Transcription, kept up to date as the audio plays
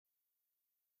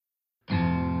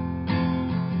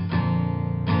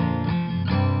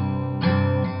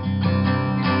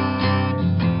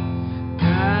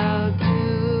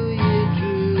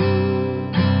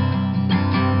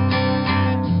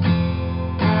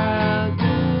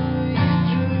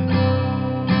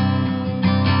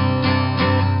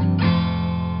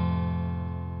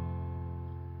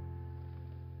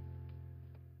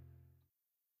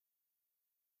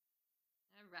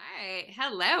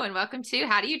Hello and welcome to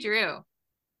How Do You Drew?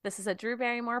 This is a Drew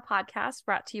Barrymore podcast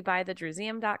brought to you by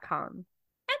thedrewseum.com. And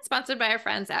sponsored by our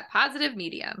friends at Positive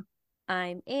Medium.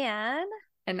 I'm Anne.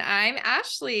 And I'm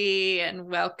Ashley, and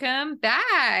welcome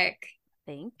back.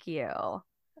 Thank you.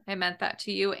 I meant that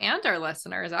to you and our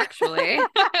listeners, actually.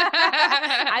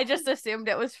 I just assumed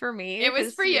it was for me. It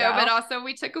was for you, but also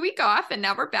we took a week off and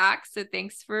now we're back. So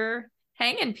thanks for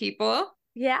hanging, people.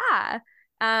 Yeah.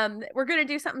 We're going to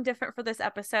do something different for this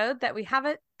episode that we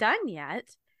haven't done yet.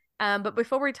 But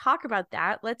before we talk about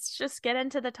that, let's just get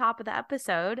into the top of the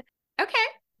episode. Okay.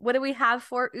 What do we have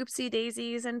for oopsie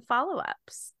daisies and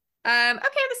follow-ups?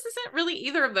 Okay, this isn't really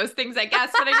either of those things, I guess,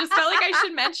 but I just felt like I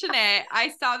should mention it.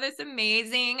 I saw this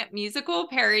amazing musical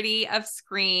parody of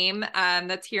Scream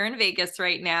that's here in Vegas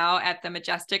right now at the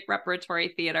Majestic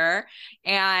Repertory Theater,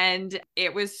 and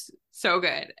it was so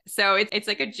good. So it's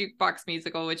like a jukebox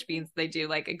musical, which means they do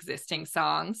like existing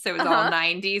songs. So it was all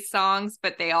 90s songs,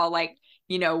 but they all like,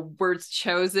 you know, words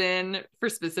chosen for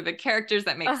specific characters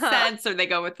that make sense, or they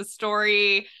go with the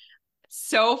story.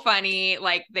 So funny.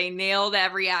 Like they nailed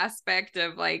every aspect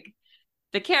of like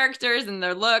the characters and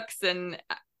their looks, and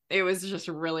it was just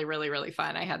really, really, really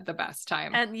fun. I had the best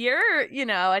time. And you're, you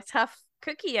know, a tough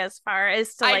cookie as far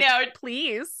as to like, I know.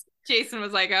 Please. Jason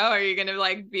was like, oh, are you gonna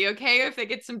like be okay if they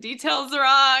get some details wrong?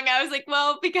 I was like,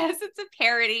 well, because it's a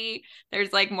parody,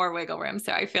 there's like more wiggle room,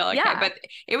 so I feel okay. Yeah. But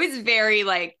it was very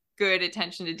like good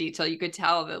attention to detail. You could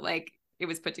tell that like it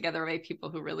was put together by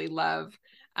people who really love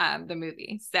the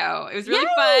movie. So it was really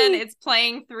fun. It's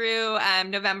playing through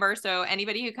November. So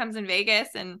anybody who comes in Vegas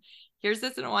and hears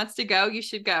this and wants to go, you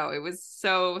should go. It was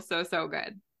so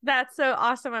good. That's so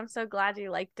awesome. I'm so glad you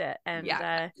liked it. And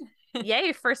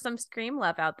yay for some Scream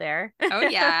love out there. Oh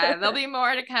yeah, there'll be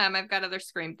more to come. I've got other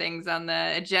Scream things on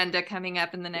the agenda coming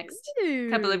up in the next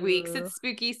couple of weeks. It's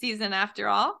spooky season after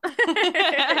all.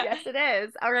 Yes, it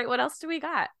is. All right, what else do we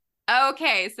got?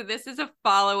 Okay, so this is a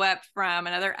follow-up from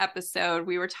another episode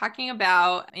we were talking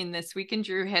about in This Week in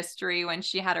Drew history when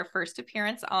she had her first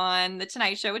appearance on The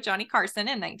Tonight Show with Johnny Carson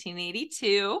in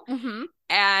 1982. Mm-hmm.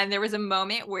 And there was a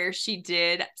moment where she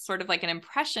did sort of like an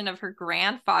impression of her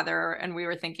grandfather, and we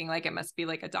were thinking like it must be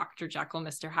like a Dr. Jekyll,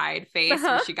 Mr. Hyde face,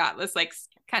 where she got this like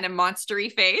kind of monstery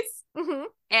face. Mm-hmm.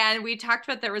 And we talked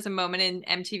about there was a moment in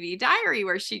MTV Diary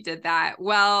where she did that.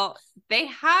 Well, they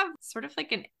have sort of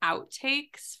like an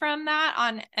outtakes from that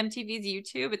on MTV's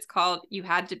YouTube. It's called You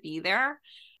Had to Be There.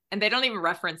 And they don't even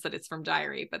reference that it's from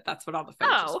Diary, but that's what all the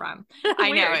footage is from.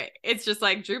 I know it. It's just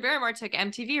like Drew Barrymore took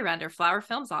MTV around her Flower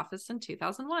Films office in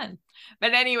 2001.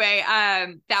 But anyway,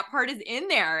 that part is in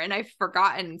there and I've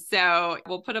forgotten. So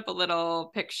we'll put up a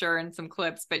little picture and some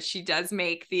clips, but she does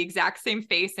make the exact same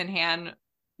face and hand.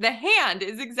 The hand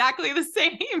is exactly the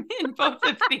same in both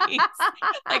of these.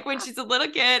 Like when she's a little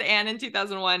kid and in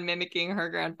 2001 mimicking her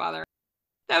grandfather.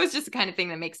 That was just the kind of thing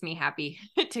that makes me happy.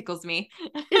 It tickles me.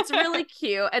 It's really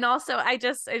cute. And also I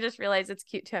just realized it's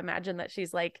cute to imagine that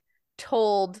she's like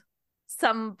told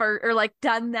some or like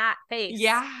done that face.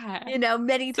 Yeah. You know,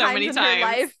 many times in her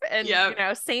life. And you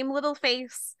know, same little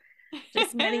face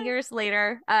just many years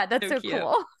later. That's so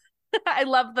cool. I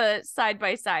love the side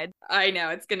by side. I know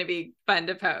it's going to be fun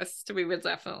to post. We would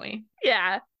definitely.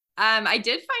 Yeah. I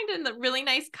did find a really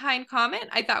nice kind comment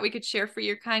I thought we could share for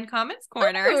your kind comments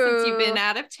corner. Since you've been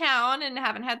out of town and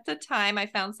haven't had the time, I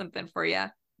found something for you.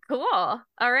 Cool.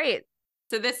 All right.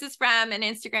 So this is from an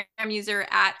Instagram user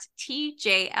at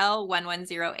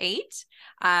TJL1108.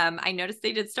 I noticed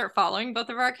they did start following both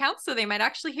of our accounts, so they might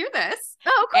actually hear this.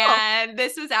 Oh, cool. And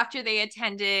this was after they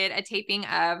attended a taping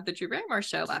of the Drew Barrymore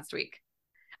show last week.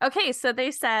 Okay, so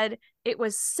they said, it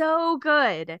was so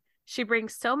good. She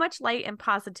brings so much light and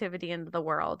positivity into the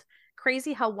world.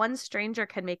 Crazy how one stranger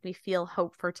can make me feel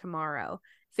hope for tomorrow.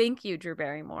 Thank you, Drew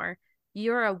Barrymore.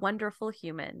 You're a wonderful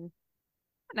human.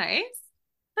 Nice.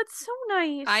 That's so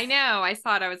nice. I know. I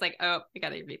saw it. I was like, oh, I got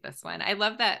to read this one. I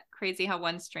love that. Crazy how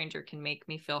one stranger can make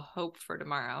me feel hope for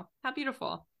tomorrow. How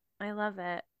beautiful. I love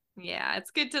it. Yeah,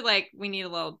 it's good to like, we need a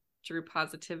little Drew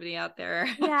positivity out there.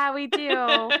 Yeah, we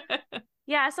do.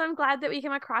 Yeah, so I'm glad that we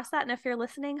came across that. And if you're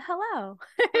listening, hello.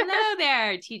 Hello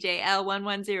there,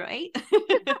 TJL1108.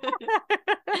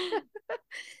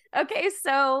 Okay,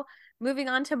 so moving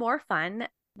on to more fun.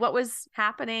 What was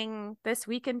happening this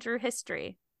week in Drew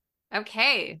history?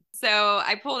 Okay, so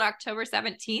I pulled October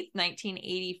 17th,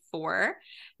 1984.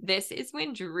 This is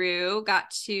when Drew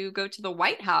got to go to the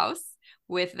White House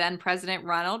with then President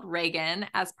Ronald Reagan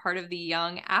as part of the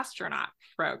Young Astronaut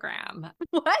program.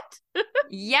 What?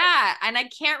 Yeah, and I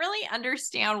can't really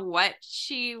understand what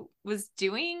she was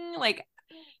doing. Like,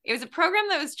 it was a program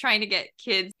that was trying to get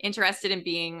kids interested in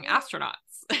being astronauts.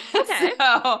 Okay.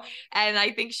 So, and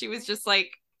I think she was just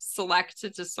like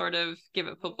selected to sort of give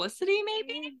it publicity,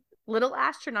 maybe. Little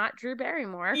astronaut Drew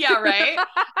Barrymore. Yeah, right.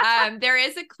 There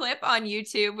is a clip on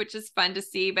YouTube, which is fun to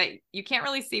see, but you can't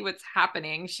really see what's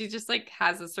happening. She just like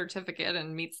has a certificate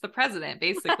and meets the president,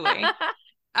 basically.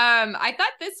 I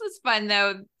thought this was fun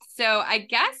though. So I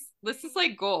guess this is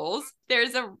like goals.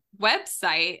 There's a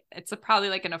website. It's probably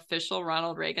like an official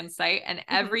Ronald Reagan site, and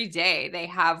every day they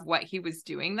have what he was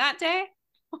doing that day.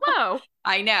 Whoa.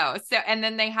 I know. So, and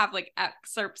then they have like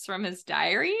excerpts from his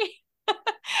diary.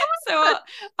 So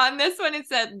on this one, it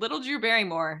said, "Little Drew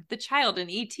Barrymore, the child in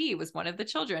E.T., was one of the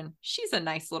children. She's a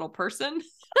nice little person."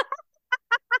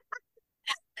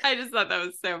 I just thought that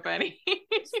was so funny.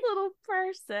 Little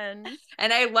person.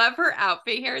 And I love her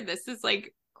outfit here. This is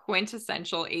like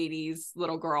quintessential 80s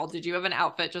little girl. Did you have an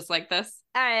outfit just like this?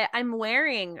 I'm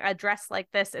wearing a dress like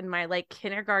this in my like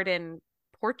kindergarten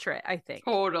portrait, I think.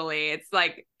 Totally. It's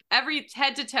like every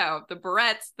head to toe, the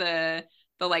barrettes, the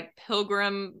like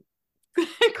pilgrim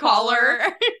collar.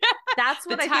 That's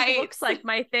what The I think tights. looks like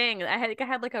my thing. I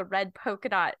had like a red polka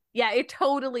dot. Yeah, it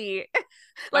totally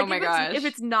like Oh my if gosh. if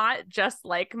it's not just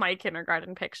like my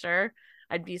kindergarten picture,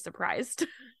 I'd be surprised.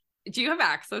 Do you have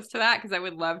access to that? Because I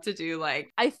would love to do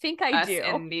like I think I us do.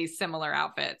 in these similar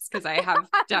outfits, because I have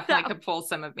definitely could pull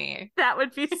some of me. That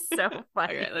would be so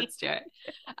funny. Okay, let's do it.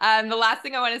 The last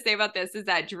thing I want to say about this is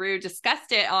that Drew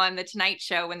discussed it on The Tonight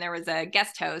Show when there was a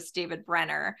guest host, David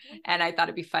Brenner. And I thought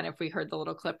it'd be fun if we heard the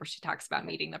little clip where she talks about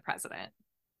meeting the president.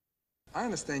 I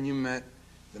understand you met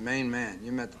the main man.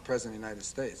 You met the President of the United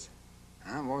States.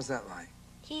 Huh? What was that like?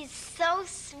 He's so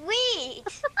sweet.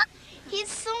 He's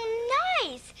so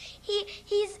nice.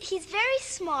 He's very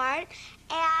smart,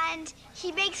 and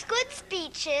he makes good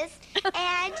speeches,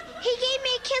 and he gave me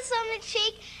a kiss on the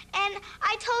cheek, and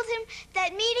I told him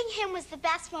that meeting him was the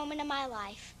best moment of my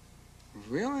life.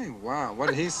 Really? Wow. What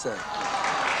did he say?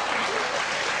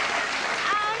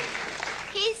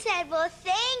 He said, "Well,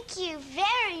 thank you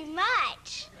very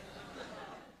much."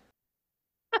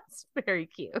 That's very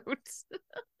cute.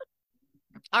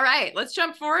 All right, let's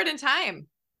jump forward in time.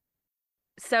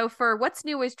 So for What's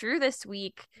New with Drew this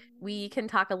week, we can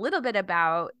talk a little bit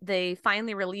about they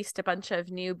finally released a bunch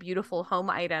of new beautiful home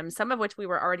items, some of which we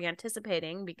were already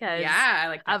anticipating because I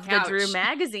like of the Drew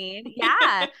magazine.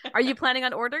 Yeah. Are you planning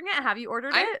on ordering it? Have you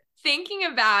ordered I'm it? thinking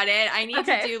about it. I need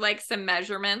Okay. to do like some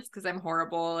measurements because I'm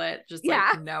horrible at just like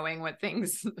Yeah. knowing what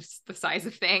things, the size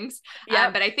of things.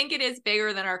 Yep. But I think it is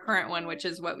bigger than our current one, which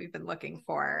is what we've been looking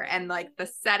for. And like the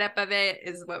setup of it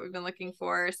is what we've been looking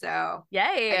for. So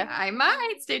Yay. I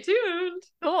might stay tuned.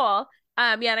 Cool.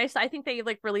 Yeah, and I think they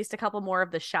like released a couple more of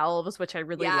the shelves, which I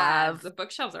really love. The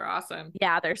bookshelves are awesome.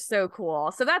 Yeah, they're so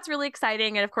cool. So that's really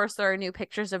exciting. And of course, there are new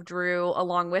pictures of Drew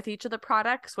along with each of the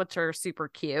products, which are super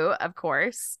cute, of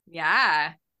course.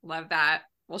 Yeah, love that.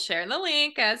 We'll share the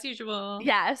link as usual.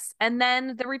 Yes. And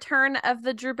then the return of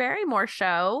the Drew Barrymore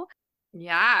show.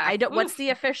 Yeah. What's the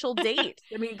official date?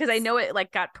 I mean, because I know it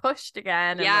like got pushed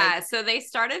again. And, Yeah, like, so they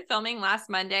started filming last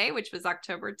Monday, which was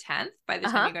October 10th. By the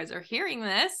time you guys are hearing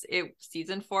this,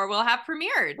 season 4 will have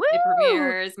premiered. Woo! It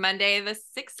premieres Monday the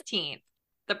 16th.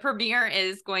 The premiere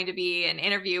is going to be an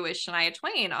interview with Shania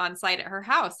Twain on site at her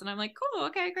house. And I'm like, cool,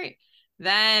 okay, great.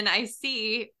 Then I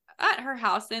see at her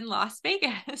house in Las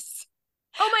Vegas.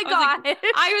 oh my God.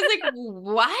 I was like,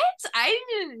 what? I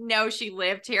didn't know she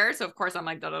lived here. So of course I'm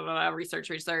like,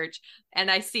 research. And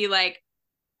I see like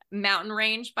mountain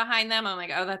range behind them. I'm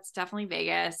like, oh, that's definitely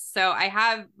Vegas. So I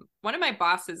have one of my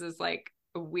bosses is like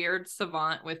a weird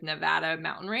savant with Nevada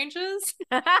mountain ranges.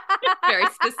 Very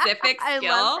specific skill. I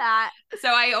love that. So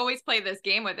I always play this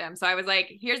game with him. So I was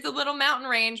like, here's the little mountain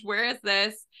range. Where is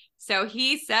this? So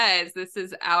he says this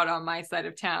is out on my side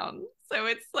of town. So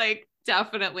it's like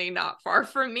definitely not far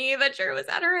from me that Drew was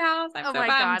at her house. I'm Oh so my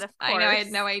bummed. God, of I know I had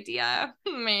course. no idea.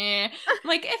 Meh.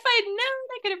 Like if I'd known,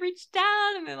 I could have reached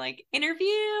out and been like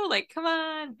interview. Like, come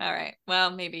on. All right.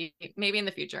 Well, maybe in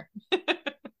the future.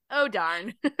 Oh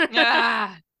darn.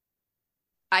 Ah.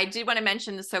 I did want to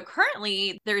mention this. So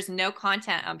currently there's no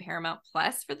content on Paramount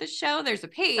Plus for the show. There's a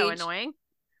page. So annoying.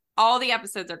 All the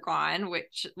episodes are gone,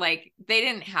 which like they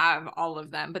didn't have all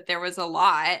of them, but there was a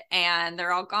lot and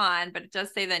they're all gone. But it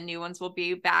does say that new ones will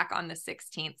be back on the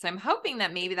 16th. So I'm hoping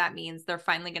that maybe that means they're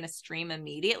finally going to stream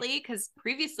immediately, because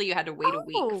previously you had to wait a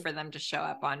week for them to show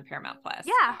up on Paramount Plus.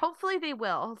 Yeah, hopefully they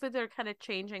will. Hopefully they're kind of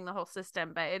changing the whole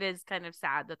system, but it is kind of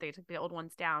sad that they took the old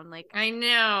ones down. Like, I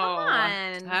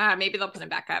know. come on. Maybe they'll put them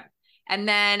back up. And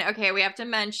then, okay, we have to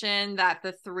mention that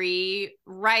the 3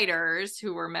 writers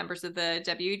who were members of the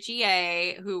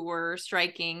WGA who were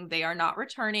striking, they are not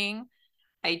returning.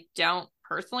 I don't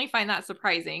personally find that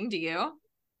surprising. Do you?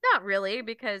 Not really,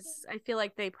 because I feel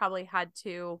like they probably had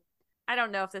to, I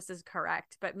don't know if this is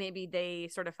correct, but maybe they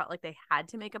sort of felt like they had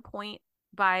to make a point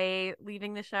by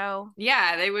leaving the show.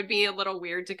 Yeah, they would be a little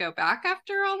weird to go back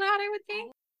after all that, I would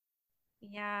think.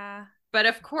 Yeah. But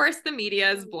of course, the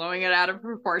media is blowing it out of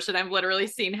proportion. I've literally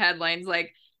seen headlines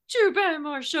like, Drew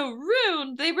Barrymore show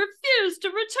ruined. They refused to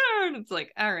return. It's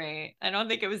like, all right. I don't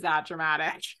think it was that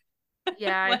dramatic.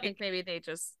 Yeah, Like, I think maybe they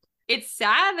just. It's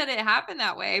sad that it happened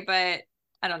that way, but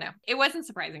I don't know. It wasn't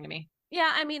surprising to me.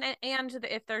 Yeah, I mean, and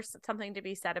if there's something to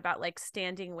be said about like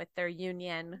standing with their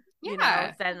union, you know,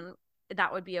 Yeah. then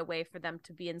that would be a way for them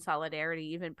to be in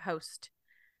solidarity even post,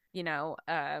 you know,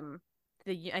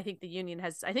 I think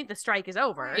the strike is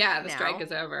over. Yeah, the now. strike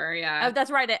is over. Yeah. Oh, that's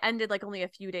right. It ended like only a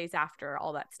few days after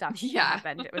all that stuff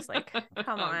happened. It was like, come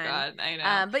Oh, on. God, I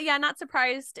know. But yeah, not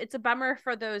surprised. It's a bummer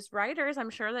for those writers. I'm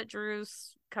sure that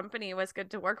Drew's company was good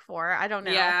to work for. I don't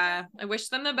know. Yeah, I wish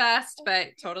them the best, but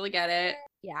totally get it.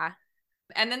 Yeah.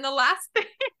 And then the last thing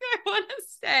I want to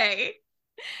say.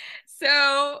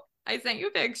 So I sent you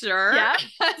a picture. Yeah.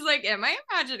 I was like, am I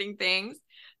imagining things?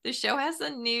 The show has a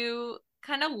new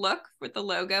kind of look with the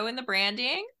logo and the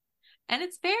branding, and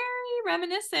it's very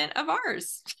reminiscent of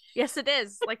ours. Yes, it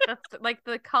is. Like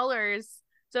the colors.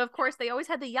 So of course they always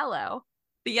had the yellow.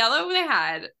 The yellow they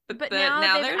had, But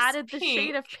now they've there's added the pink.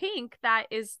 shade of pink that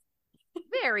is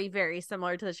very, very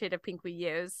similar to the shade of pink we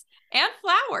use. And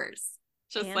flowers.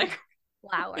 Just And like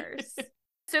flowers.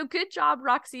 So good job,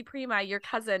 Roxy Prima, your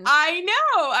cousin, I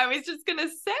know. I was just gonna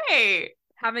say.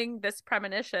 having this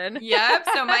premonition. Yep.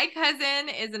 So my cousin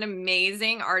is an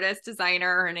amazing artist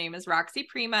designer. Her name is Roxy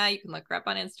Prima. You can look her up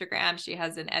on Instagram. She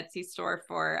has an Etsy store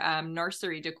for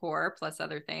nursery decor plus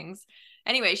other things.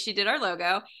 Anyway, she did our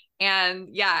logo. And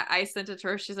yeah, I sent it to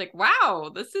her. She's like,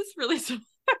 wow, this is really similar.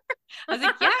 I was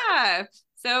like, yeah.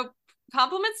 So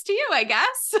compliments to you, I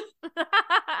guess.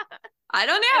 I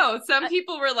don't know. Some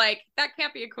people were like, that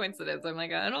can't be a coincidence. I'm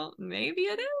like, maybe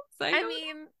it is. I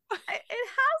mean, it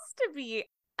has to be.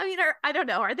 I mean, I don't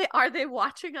know. Are they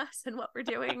watching us and what we're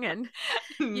doing and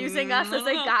using us as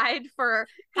a guide for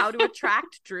how to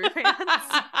attract Drew fans?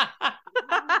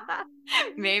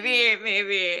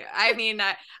 Maybe. I mean,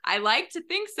 I like to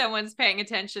think someone's paying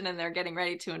attention and they're getting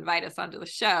ready to invite us onto the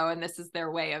show, and this is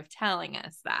their way of telling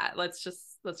us that. Let's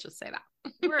just say that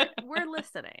we're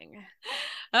listening.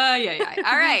 Yeah.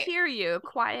 All right. We hear you,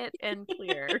 quiet and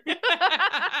clear.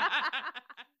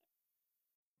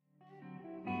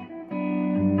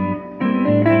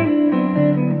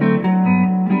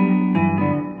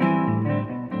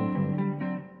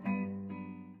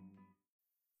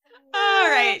 All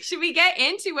right. Should we get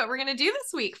into what we're going to do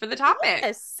this week for the topic?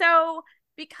 Yes. So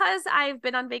because I've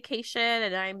been on vacation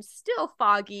and I'm still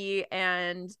foggy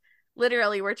and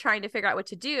literally we're trying to figure out what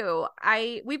to do,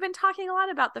 we've been talking a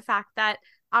lot about the fact that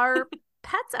our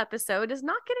pets episode is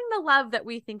not getting the love that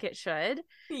we think it should.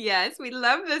 Yes, we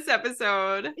love this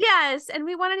episode. Yes, and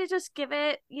we wanted to just give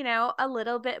it, a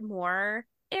little bit more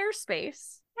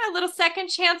airspace. Yeah, a little second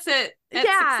chance at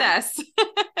success.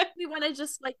 We want to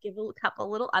just give a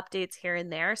couple little updates here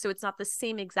and there, so it's not the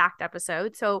same exact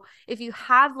episode. So if you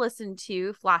have listened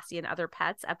to Flossy and Other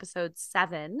Pets episode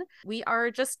 7, we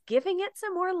are just giving it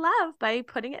some more love by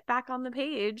putting it back on the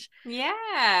page.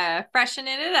 Yeah,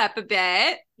 freshening it up a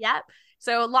bit. Yep.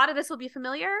 So a lot of this will be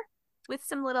familiar with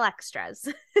some little extras.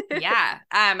 Yeah.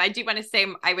 I do want to say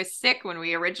I was sick when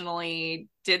we originally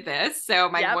did this, so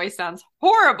my voice sounds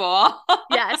horrible.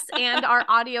 Yes, and our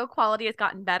audio quality has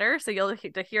gotten better, so you'll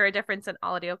hear a difference in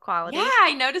audio quality. Yeah,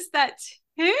 I noticed that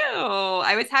too.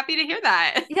 I was happy to hear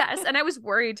that. Yes, and I was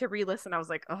worried to re-listen. I was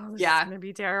like, oh, this is going to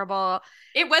be terrible.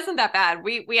 It wasn't that bad.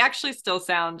 We actually still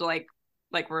sound like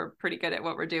we're pretty good at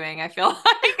what we're doing. I feel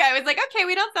like I was like, okay,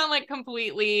 we don't sound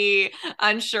completely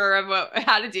unsure of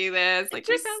how to do this.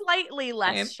 Just slightly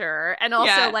less sure. And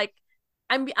also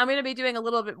I'm going to be doing a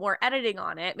little bit more editing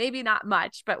on it. Maybe not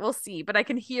much, but we'll see. But I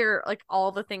can hear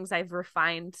all the things I've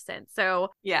refined since. So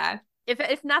yeah,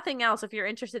 if nothing else, if you're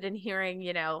interested in hearing,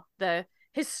 the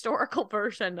historical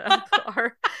version of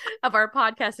our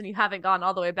podcast and you haven't gone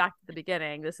all the way back to the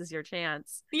beginning, this is your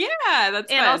chance. Yeah, that's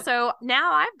and fun. Also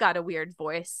now I've got a weird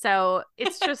voice, so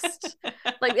it's just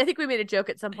I think we made a joke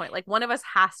at some point, one of us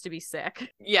has to be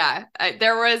sick. Yeah,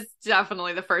 there was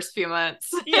definitely the first few months.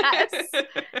 Yes.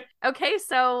 Okay,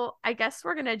 so I guess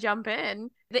we're gonna jump in.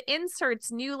 The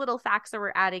inserts, new little facts that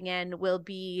we're adding in, will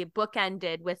be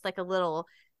bookended with a little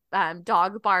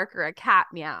dog bark or a cat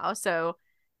meow. So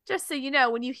just so you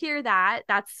know, when you hear that,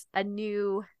 that's a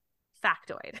new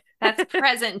factoid. That's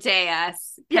present day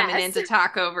us coming in to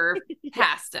talk over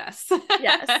past us.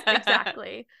 Yes,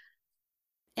 exactly.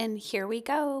 And here we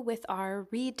go with our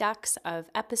redux of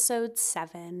episode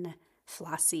 7,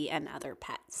 Flossy and Other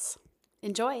Pets.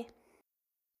 Enjoy.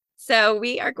 So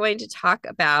we are going to talk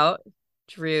about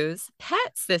Drew's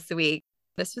pets this week.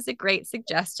 This was a great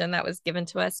suggestion that was given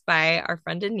to us by our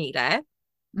friend Anita.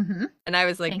 Mm-hmm. And I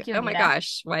was like, Thank you, oh my Anita.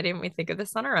 gosh, why didn't we think of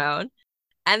this on our own?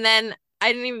 And then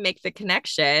I didn't even make the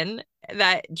connection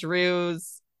that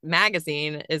Drew's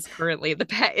magazine is currently the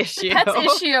pet issue.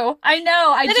 Pets issue. I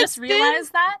know. I And just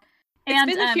realized that.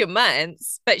 It's been a few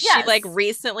months, but yes. she like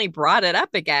recently brought it up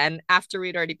again after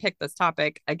we'd already picked this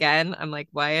topic again. I'm like,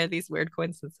 why are these weird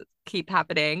coincidences keep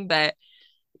happening? But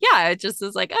yeah, it just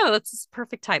is like, oh, that's just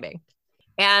perfect timing.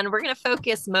 And we're going to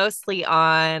focus mostly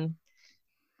on,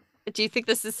 do you think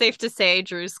this is safe to say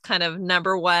Drew's kind of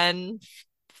number one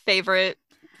favorite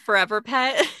forever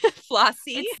pet,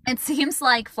 Flossy? It seems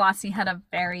like Flossy had a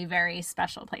very, very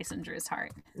special place in Drew's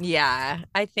heart. Yeah,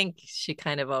 I think she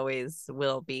kind of always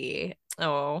will be.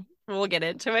 Oh, we'll get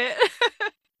into it.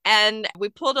 And we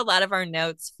pulled a lot of our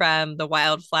notes from the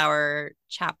Wildflower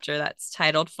chapter that's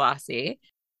titled Flossy.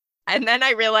 And then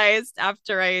I realized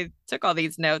after I took all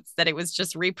these notes that it was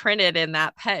just reprinted in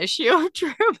that pet issue of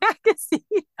Drew magazine.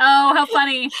 Oh, how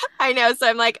funny. I know. So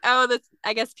I'm like, oh, that's,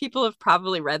 I guess people have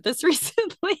probably read this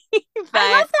recently. But,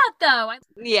 I love that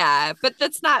though. Yeah, but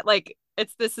that's not like,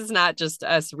 this is not just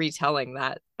us retelling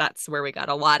that. That's where we got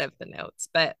a lot of the notes.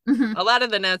 But a lot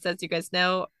of the notes, as you guys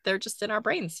know, they're just in our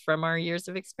brains from our years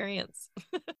of experience.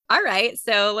 All right.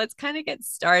 So let's kind of get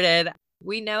started.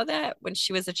 We know that when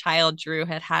she was a child, Drew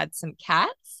had some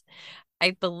cats.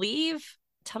 I believe,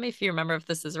 tell me if you remember if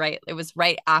this is right. It was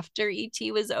right after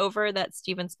E.T. was over that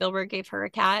Steven Spielberg gave her a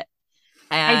cat.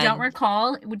 And I don't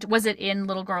recall. Was it in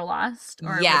Little Girl Lost?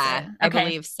 Or yeah, was it? I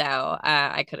believe so.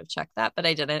 I could have checked that, but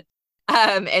I didn't.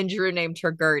 And Drew named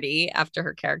her Gertie after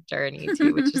her character in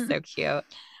E.T., which is so cute.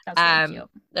 That's really cute.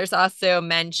 There's also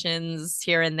mentions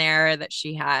here and there that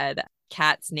she had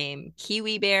cats named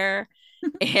Kiwi Bear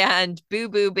and Boo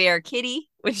Boo Bear Kitty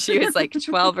when she was like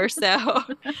 12 or so.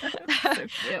 So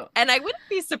cute. And I wouldn't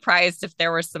be surprised if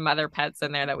there were some other pets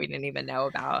in there that we didn't even know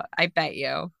about. I bet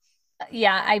you.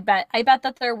 Yeah, I bet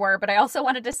that there were, but I also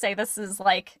wanted to say this is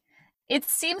like, it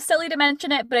seems silly to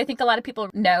mention it, but I think a lot of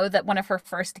people know that one of her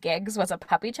first gigs was a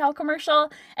puppy chow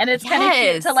commercial. And it's kind of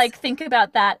cute to like think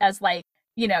about that as like,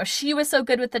 you know, she was so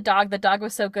good with the dog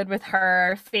was so good with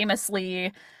her.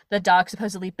 Famously, the dog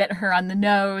supposedly bit her on the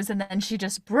nose, and then she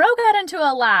just broke out into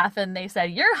a laugh, and they said,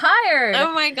 "You're hired."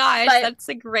 Oh my gosh, that's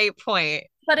a great point.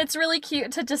 But it's really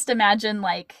cute to just imagine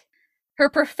like her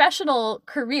professional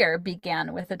career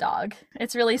began with a dog.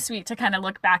 It's really sweet to kind of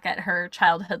look back at her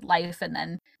childhood life and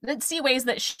then see ways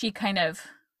that she kind of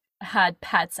had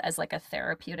pets as like a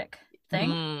therapeutic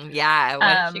thing. Yeah,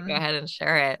 why don't you go ahead and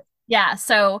share it? Yeah,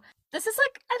 so this is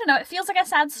like, I don't know, it feels like a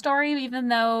sad story, even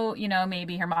though, you know,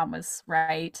 maybe her mom was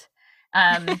right.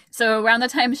 So around the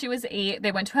time she was 8,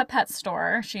 they went to a pet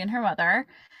store, she and her mother,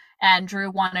 and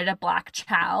Drew wanted a black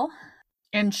chow.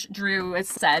 And Drew has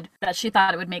said that she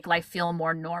thought it would make life feel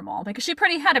more normal because she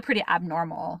had a pretty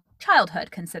abnormal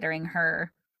childhood considering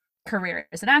her career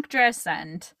as an actress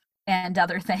and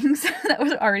other things that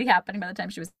was already happening by the time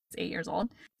she was 8 years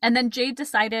old. And then Jade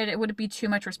decided it would be too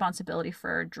much responsibility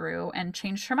for Drew and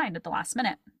changed her mind at the last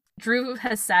minute. Drew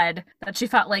has said that she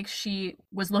felt like she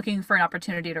was looking for an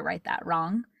opportunity to right that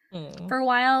wrong for a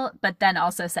while, but then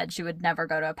also said she would never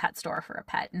go to a pet store for a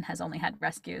pet and has only had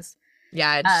rescues.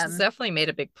 Yeah, she's definitely made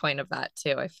a big point of that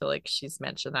too. I feel like she's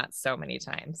mentioned that so many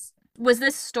times. Was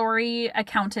this story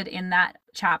accounted in that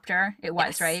chapter? It was,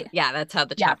 yes. Right? Yeah, that's how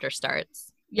the chapter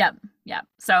starts. Yep.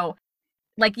 So,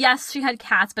 like, yes, she had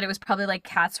cats, but it was probably like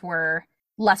cats were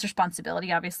less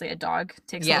responsibility. Obviously, a dog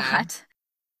takes a lot.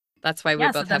 That's why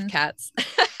we both have cats.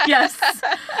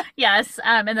 Yes.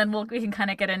 And then we can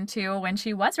kind of get into when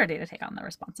she was ready to take on the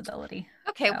responsibility.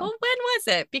 Okay, well, when was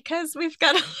it? Because we've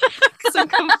got some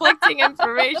conflicting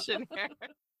information here.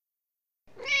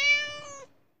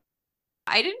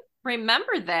 I didn't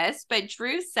remember this, but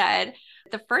Drew said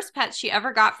the first pets she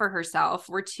ever got for herself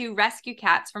were 2 rescue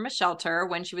cats from a shelter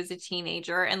when she was a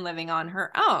teenager and living on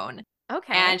her own.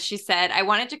 Okay. And she said, I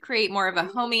wanted to create more of a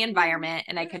homey environment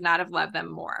and I could not have loved them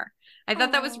more. I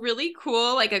thought that was really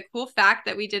cool, like a cool fact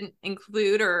that we didn't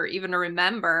include or even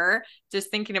remember, just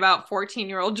thinking about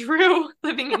 14-year-old Drew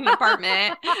living in an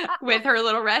apartment with her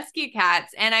little rescue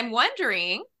cats. And I'm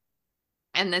wondering,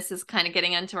 and this is kind of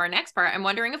getting into our next part, I'm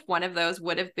wondering if one of those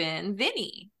would have been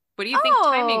Vinny. What do you think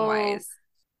timing-wise?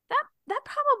 That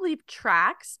probably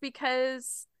tracks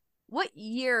because what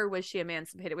year was she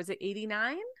emancipated? Was it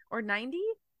 89 or 90?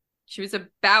 She was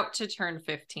about to turn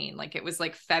 15. Like it was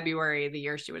like February the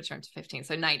year she would turn to 15.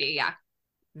 So 90, yeah.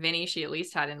 Vinny she at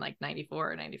least had in like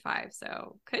 94 or 95.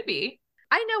 So could be.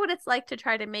 I know what it's like to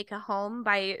try to make a home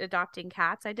by adopting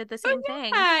cats. I did the same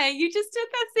thing. Yeah, you just did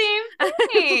that same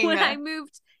thing. When I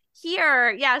moved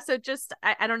here. Yeah, so just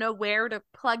I don't know where to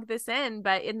plug this in,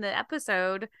 but in the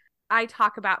episode I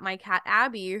talk about my cat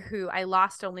Abby, who I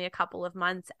lost only a couple of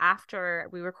months after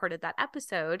we recorded that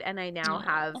episode, and I now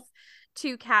have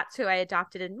 2 cats who I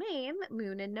adopted in Maine,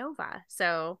 Moon and Nova.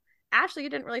 So Ashley, you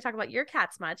didn't really talk about your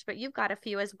cats much, but you've got a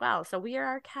few as well. So we are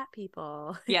our cat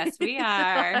people. Yes, we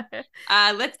are.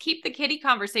 Let's keep the kitty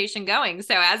conversation going.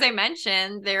 So as I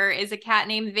mentioned, there is a cat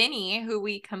named Vinny who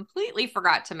we completely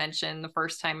forgot to mention the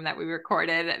first time that we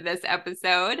recorded this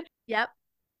episode. Yep.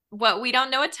 Well, we don't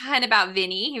know a ton about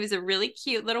Vinny. He was a really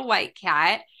cute little white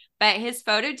cat, but his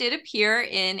photo did appear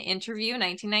in Interview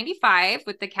 1995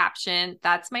 with the caption,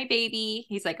 "That's my baby.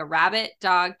 He's like a rabbit,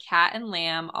 dog, cat, and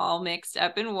lamb all mixed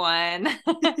up in one."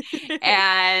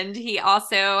 And he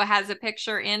also has a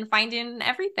picture in Finding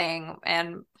Everything.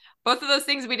 And both of those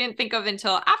things we didn't think of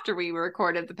until after we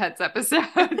recorded the pets episode.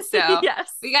 So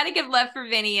yes, we got to give love for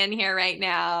Vinny in here right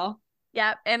now.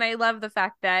 Yep. And I love the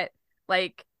fact that,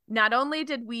 like, not only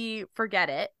did we forget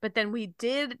it, but then we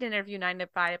did an Interview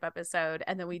 95 episode,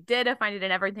 and then we did a Find It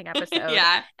in Everything episode.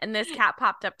 Yeah. And this cat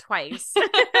popped up twice.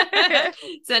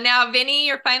 So now, Vinny,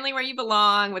 you're finally where you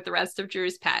belong with the rest of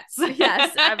Drew's pets.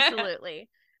 Yes, absolutely.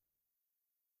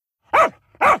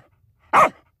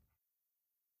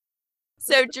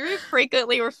 So Drew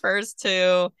frequently refers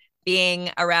to being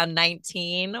around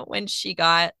 19 when she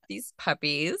got these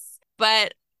puppies,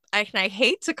 but I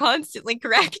hate to constantly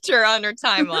correct her on her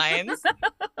timelines,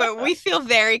 but we feel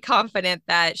very confident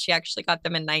that she actually got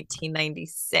them in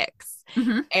 1996.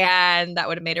 Mm-hmm. And that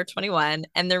would have made her 21.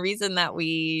 And the reason that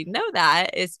we know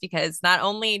that is because not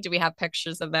only do we have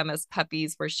pictures of them as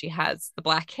puppies where she has the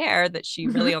black hair that she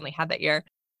really only had that year,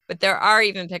 but there are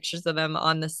even pictures of them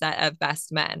on the set of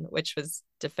Best Men, which was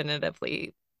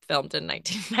definitively filmed in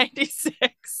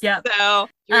 1996. Yep. So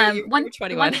you're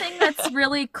 21. One thing that's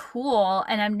really cool,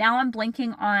 and I'm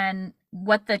blanking on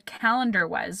what the calendar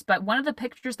was, but one of the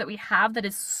pictures that we have that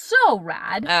is so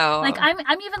rad. Oh, like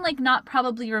I'm even like not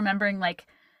probably remembering like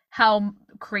how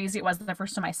crazy it was the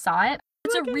first time I saw it.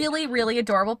 It's a really, really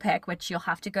adorable pic, which you'll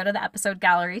have to go to the episode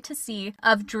gallery to see,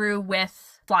 of Drew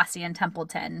with Flossy and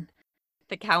Templeton.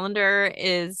 The calendar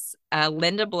is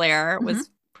Linda Blair was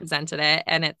presented it,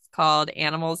 and it's called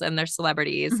Animals and Their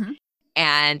Celebrities.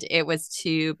 And it was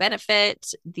to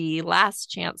benefit the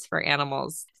Last Chance for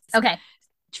Animals. Okay.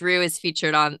 Drew is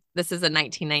featured on, this is a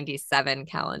 1997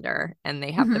 calendar, and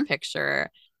they have the picture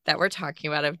that we're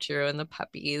talking about of Drew and the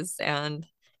puppies. And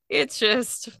it's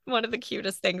just one of the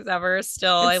cutest things ever.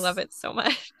 Still, I love it so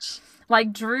much.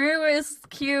 Like, Drew is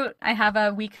cute. I have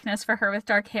a weakness for her with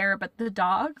dark hair, but the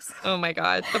dogs. Oh my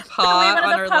God. The paw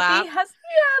on her lap.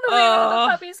 The way one of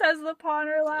the puppies has the paw on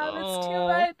her lap. It's too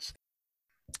much.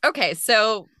 Okay,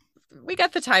 so we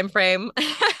got the time frame.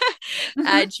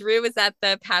 Drew was at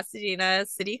the Pasadena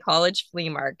City College flea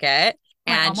market.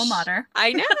 My alma mater.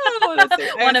 I know.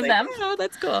 That's one of them. Oh,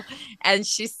 that's cool. And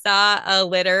she saw a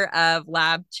litter of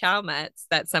lab chow mutts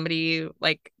that somebody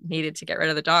like needed to get rid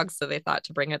of the dogs, so they thought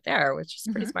to bring it there, which is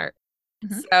pretty smart.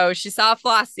 So she saw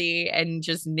Flossy and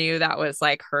just knew that was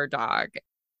like her dog.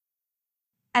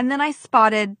 And then I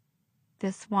spotted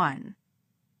this one.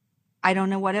 I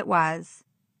don't know what it was,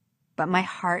 but my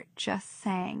heart just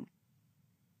sang.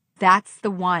 That's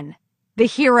the one. The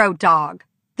hero dog.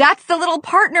 That's the little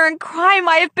partner in crime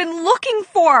I have been looking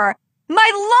for.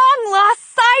 My long-lost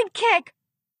sidekick.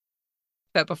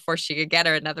 But before she could get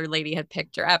her, another lady had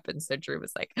picked her up. And so Drew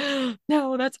was like, oh,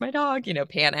 no, that's my dog,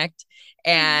 panicked.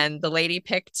 And the lady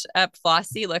picked up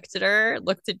Flossy, looked at her,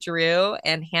 looked at Drew,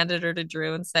 and handed her to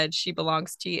Drew and said, she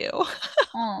belongs to you.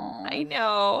 I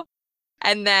know.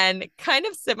 And then kind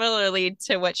of similarly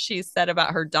to what she said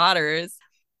about her daughters,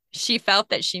 she felt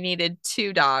that she needed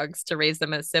 2 dogs to raise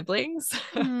them as siblings.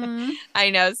 I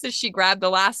know. So she grabbed the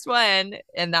last one,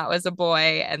 and that was a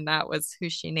boy, and that was who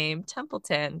she named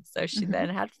Templeton. So she then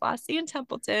had Flossy and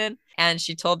Templeton, and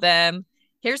she told them,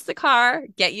 here's the car.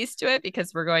 Get used to it,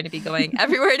 because we're going to be going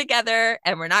everywhere together,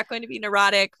 and we're not going to be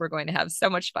neurotic. We're going to have so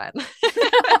much fun.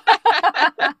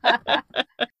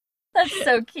 That's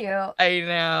so cute. I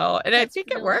know. And I think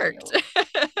really it worked.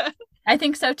 I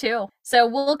think so too. So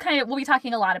we'll be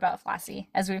talking a lot about Flossy,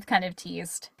 as we've kind of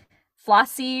teased.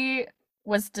 Flossy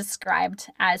was described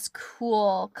as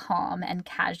cool, calm, and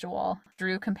casual.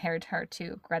 Drew compared her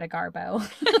to Greta Garbo.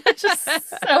 Just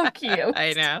so cute.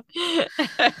 I know.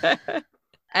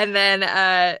 And then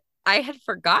I had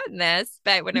forgotten this,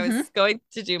 but when I was going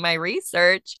to do my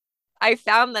research, I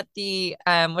found that the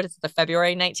the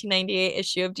February 1998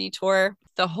 issue of Detour,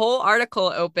 the whole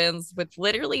article opens with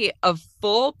literally a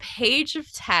full page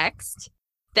of text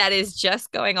that is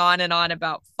just going on and on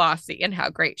about Flossie and how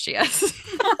great she is.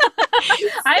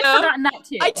 I've forgotten that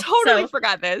too. I totally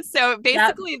forgot this. So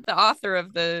basically, the author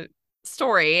of the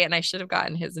story, and I should have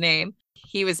gotten his name,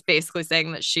 he was basically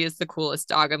saying that she is the coolest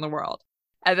dog in the world.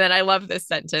 And then I love this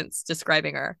sentence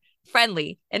describing her: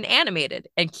 friendly and animated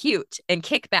and cute and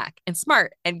kickback and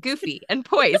smart and goofy and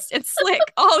poised and slick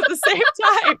all at the same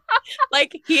time.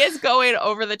 Like, he is going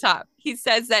over the top. He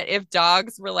says that if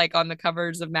dogs were like on the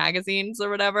covers of magazines or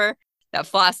whatever, that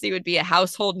Flossie would be a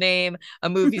household name, a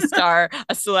movie star,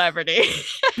 a celebrity.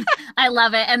 I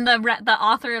love it. And the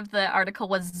author of the article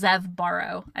was Zev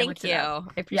Barrow. Thank you. I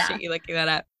appreciate you looking that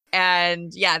up.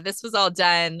 And yeah, this was all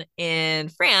done in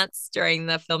France during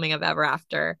the filming of Ever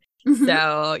After. Mm-hmm.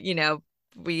 So, you know,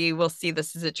 we will see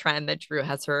this is a trend that Drew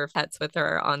has her pets with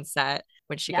her on set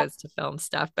when she goes to film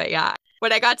stuff. But yeah,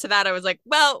 when I got to that, I was like,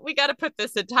 well, we got to put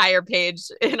this entire page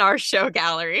in our show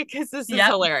gallery because this is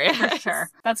hilarious. For sure.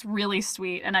 That's really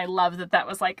sweet. And I love that that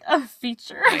was like a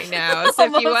feature. I know. So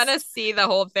if you want to see the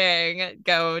whole thing,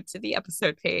 go to the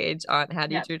episode page on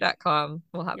howdodrew.com.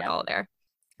 We'll have it all there.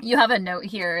 You have a note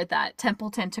here that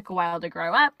Templeton took a while to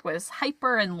grow up, was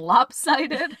hyper and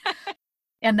lopsided.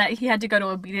 And that he had to go to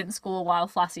obedience school while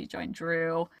Flossie joined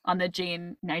Drew on the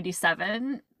Jane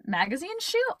 97 magazine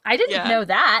shoot. I didn't know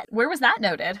that. Where was that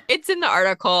noted? It's in the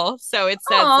article. So it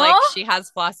says like she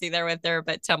has Flossie there with her,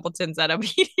 but Templeton's at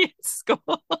obedience school.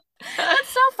 That's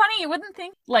so funny. You wouldn't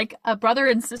think like a brother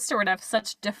and sister would have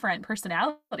such different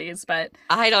personalities, but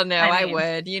I don't know. I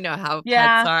would. You know how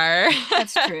pets are.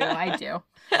 That's true. I do.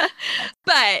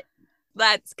 But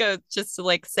let's go just to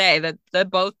like say that the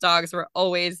both dogs were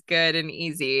always good and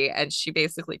easy, and she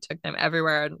basically took them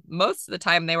everywhere, and most of the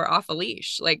time they were off a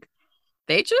leash. Like,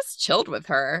 they just chilled with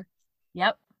her.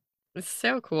 Yep. It's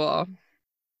so cool.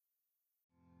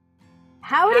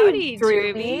 Howdy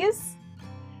Droomies.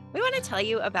 We want to tell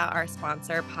you about our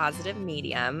sponsor, Positive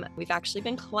Medium. We've actually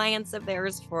been clients of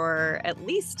theirs for at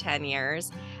least 10 years,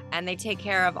 and they take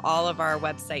care of all of our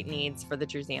website needs for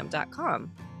thedrewsam.com.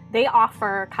 They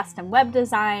offer custom web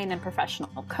design and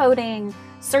professional coding,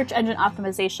 search engine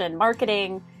optimization,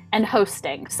 marketing, and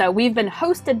hosting. So we've been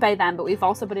hosted by them, but we've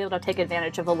also been able to take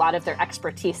advantage of a lot of their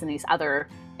expertise in these other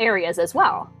areas as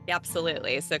well.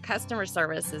 Absolutely. So customer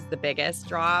service is the biggest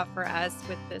draw for us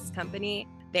with this company.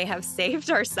 They have saved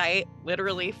our site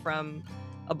literally from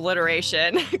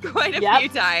obliteration quite a few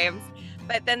times.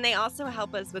 But then they also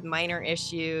help us with minor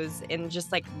issues in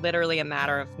just like literally a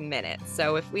matter of minutes.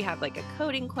 So if we have like a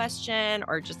coding question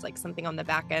or just like something on the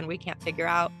back end we can't figure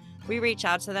out, we reach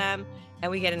out to them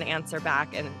and we get an answer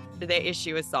back, and the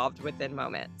issue is solved within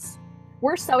moments.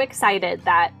 We're so excited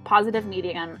that Positive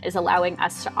Medium is allowing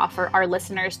us to offer our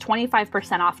listeners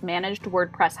 25% off managed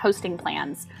WordPress hosting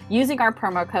plans using our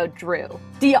promo code DREW,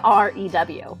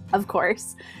 D-R-E-W, of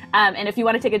course. And if you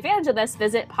want to take advantage of this,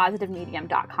 visit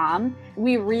positivemedium.com.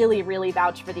 We really, really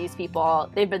vouch for these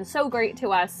people. They've been so great to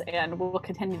us and will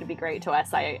continue to be great to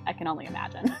us. I can only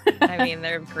imagine. I mean,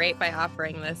 they're great by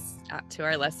offering this to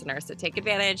our listeners. So take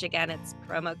advantage. Again, it's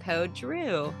promo code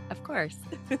DREW, of course.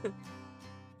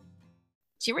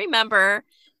 Do you remember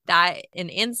that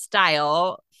in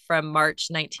Style from March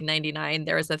 1999,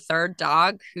 there was a third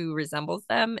dog who resembles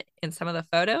them in some of the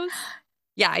photos?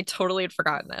 Yeah, I totally had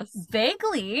forgotten this.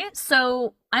 Vaguely.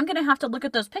 So I'm going to have to look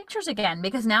at those pictures again,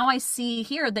 because now I see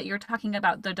here that you're talking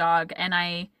about the dog, and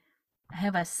I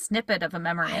have a snippet of a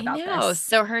memory about this.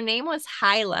 So her name was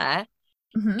Hyla,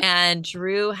 and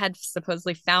Drew had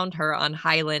supposedly found her on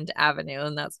Highland Avenue,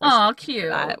 and that's cute.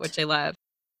 That, which I love.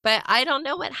 But I don't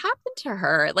know what happened to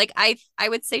her. Like, I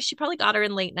would say she probably got her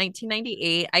in late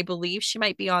 1998. I believe she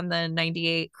might be on the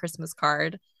 98 Christmas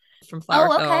card from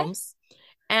Flower Films.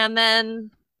 And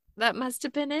then that must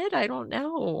have been it. I don't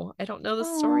know. I don't know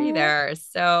the story there.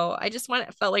 So I just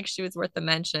felt like she was worth a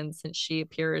mention since she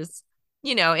appears,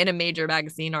 you know, in a major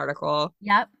magazine article.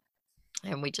 Yep.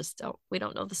 And we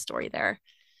don't know the story there.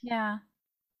 Yeah.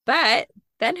 But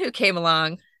then who came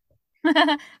along?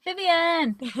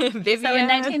 Vivian. So in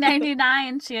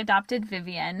 1999, she adopted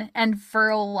Vivian, and for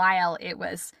a while it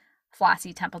was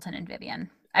Flossie, Templeton, and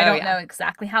Vivian. I don't know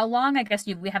exactly how long. I guess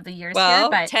we have the years here,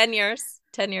 but 10 years.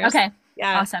 10 years. Okay.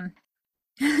 Yeah. Awesome.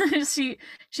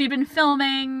 She'd been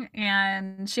filming,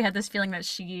 and she had this feeling that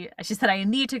she said, I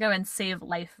need to go and save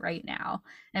life right now,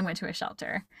 and went to a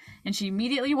shelter. And she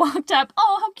immediately walked up.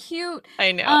 Oh, how cute.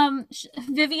 I know.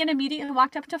 Vivian immediately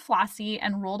walked up to Flossie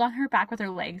and rolled on her back with her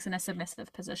legs in a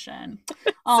submissive position.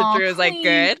 So Drew was like,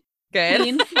 good. Good.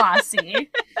 Queen Flossy.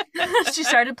 She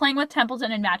started playing with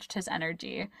Templeton and matched his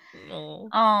energy. Oh.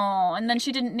 Oh, and then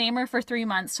she didn't name her for 3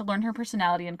 months to learn her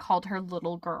personality and called her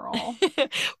little girl.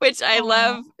 Which I Aw.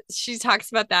 love. She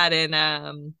talks about that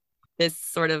in this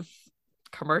sort of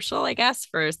commercial, I guess,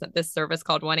 for this service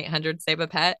called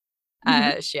 1-800-SAVE-A-PET.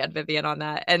 She had Vivian on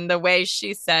that. And the way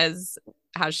she says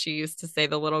how she used to say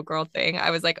the little girl thing,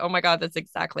 I was like, oh my God, that's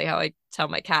exactly how I tell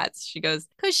my cats. She goes,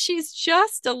 because she's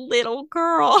just a little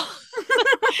girl.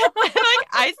 And like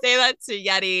I say that to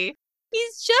Yeti.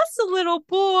 He's just a little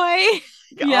boy.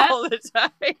 Yep. All the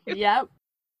time. Yep.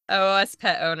 Oh, us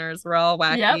pet owners, we're all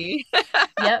wacky.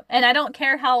 Yep. And I don't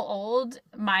care how old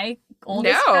my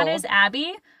oldest cat is,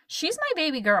 Abby. She's my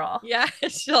baby girl. Yeah,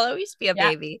 she'll always be a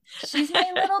baby. She's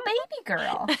my little baby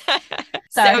girl.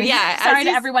 So yeah, sorry to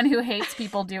everyone who hates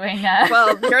people doing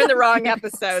well, you're in the wrong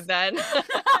episode then.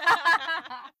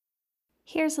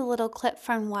 Here's a little clip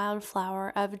from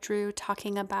Wildflower of Drew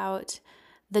talking about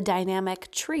the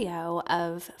dynamic trio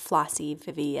of Flossy,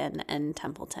 Vivian, and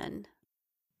Templeton.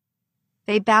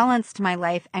 They balanced my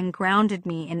life and grounded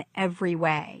me in every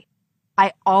way.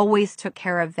 I always took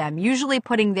care of them, usually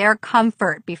putting their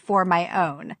comfort before my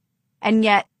own. And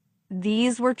yet,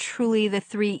 these were truly the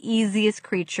 3 easiest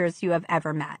creatures you have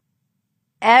ever met.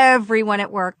 Everyone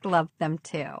at work loved them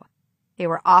too. They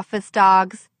were office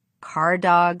dogs, car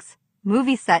dogs,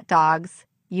 movie set dogs,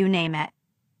 you name it.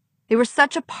 They were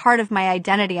such a part of my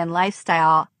identity and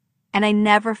lifestyle, and I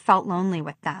never felt lonely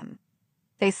with them.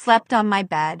 They slept on my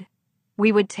bed.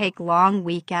 We would take long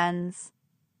weekends.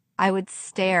 I would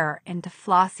stare into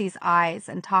Flossy's eyes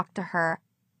and talk to her,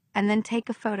 and then take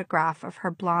a photograph of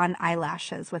her blonde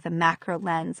eyelashes with a macro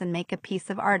lens and make a piece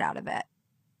of art out of it.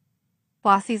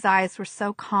 Flossy's eyes were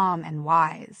so calm and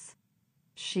wise.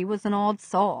 She was an old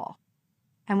soul.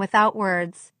 And without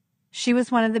words, she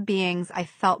was one of the beings I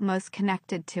felt most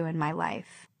connected to in my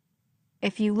life.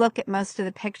 If you look at most of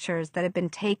the pictures that have been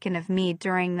taken of me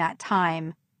during that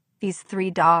time, these 3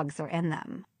 dogs are in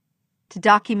them. To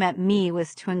document me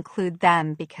was to include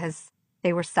them because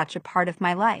they were such a part of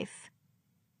my life.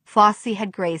 Flossy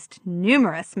had graced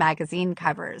numerous magazine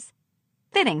covers,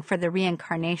 fitting for the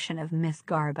reincarnation of Miss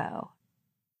Garbo.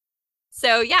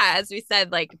 So yeah, as we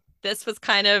said, like this was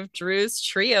kind of Drew's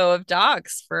trio of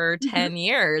dogs for 10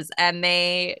 years, and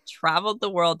they traveled the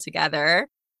world together.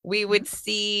 We would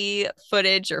see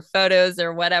footage or photos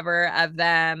or whatever of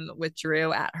them with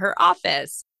Drew at her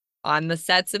office, on the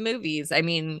sets of movies. I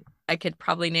mean, I could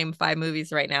probably name 5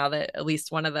 movies right now that at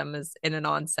least one of them is in an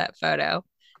on-set photo.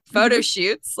 Photo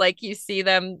shoots, like you see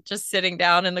them just sitting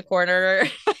down in the corner,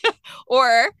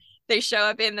 or they show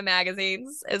up in the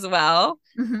magazines as well.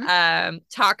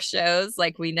 Talk shows,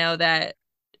 like we know that,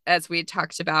 as we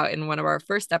talked about in one of our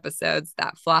first episodes,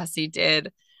 that Flossy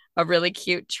did a really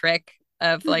cute trick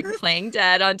of like playing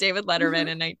dead on David Letterman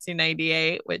in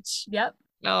 1998, which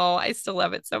oh, I still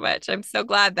love it so much. I'm so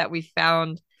glad that we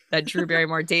found that Drew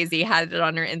Barrymore Daisy had it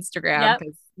on her Instagram,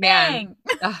 because man,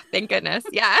 oh, thank goodness.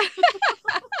 Yeah.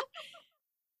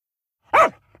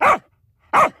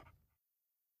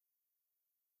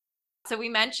 So we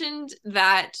mentioned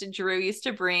that Drew used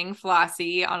to bring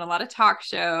Flossy on a lot of talk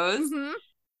shows.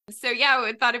 So yeah,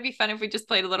 we thought it'd be fun if we just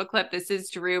played a little clip. This is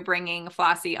Drew bringing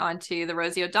Flossy onto the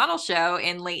Rosie O'Donnell show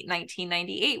in late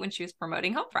 1998 when she was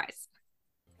promoting Home Fries.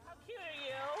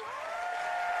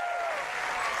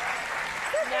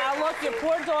 Now look, your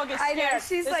poor dog is scared. I know,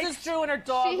 she's this like, is Drew and her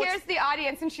dog. She hears the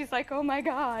audience and she's like, oh my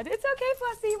God. It's okay,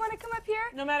 Flossy, you want to come up here?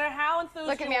 No matter how enthused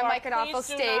Look at you me, I'm are, like an awful please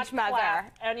do stage not mother.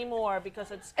 clap anymore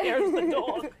because it scares the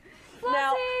dog. Flossy!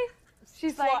 Now,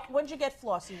 she's like, when'd you get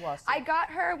Flossy? I got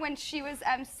her when she was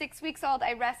 6 weeks old.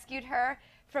 I rescued her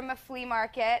from a flea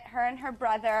market, her and her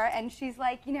brother, and she's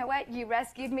like, you know what, you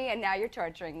rescued me and now you're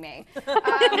torturing me. And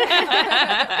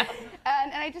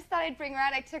I just thought I'd bring her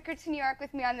out. I took her to New York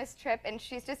with me on this trip, and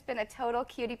she's just been a total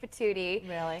cutie patootie.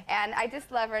 Really? And I just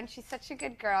love her, and she's such a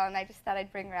good girl, and I just thought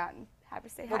I'd bring her out and have her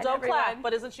say hi to don't everyone. clap,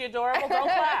 but isn't she adorable? Don't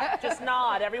clap, just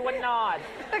nod. Everyone nod.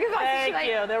 Look at Flossy, Thank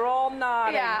you, they're all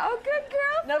nodding. Yeah, oh, good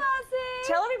girl, Now, Flossy.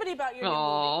 tell everybody about your new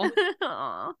movie.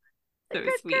 Aww. So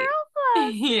Good sweet. girl,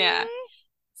 Flossy. Yeah.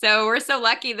 So we're so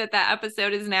lucky that that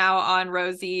episode is now on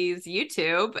Rosie's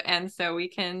YouTube, and so we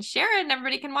can share it and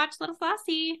everybody can watch little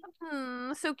Flossy.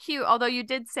 So cute. Although you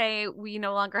did say we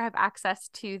no longer have access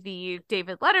to the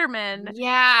David Letterman.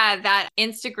 Yeah, that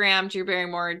Instagram, Drew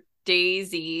Barrymore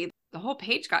Daisy, the whole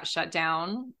page got shut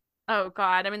down. Oh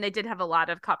God. I mean, they did have a lot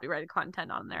of copyrighted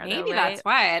content on there. Maybe though, right? that's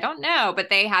why. I don't know,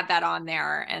 but they had that on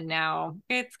there and now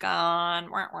it's gone.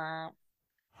 Wah,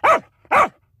 wah.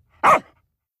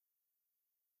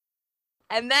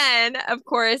 And then, of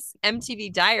course,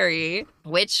 MTV Diary,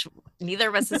 which neither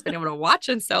of us has been able to watch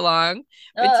in so long.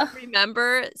 But do you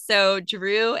remember? So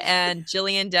Drew and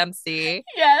Jillian Dempsey.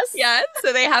 Yes. Yeah.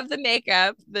 So they have the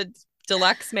makeup, the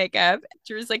deluxe makeup.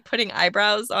 Drew's like putting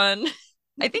eyebrows on.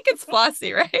 I think it's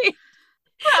Flossy, right?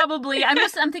 Probably.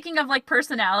 I'm thinking of like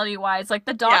personality wise. Like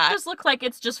the dog just look like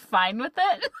it's just fine with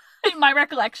it. In my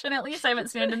recollection, at least. I haven't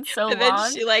seen it in so long. And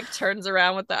then she like turns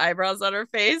around with the eyebrows on her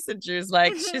face, and Drew's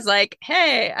like, she's like,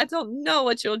 hey, I don't know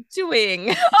what you're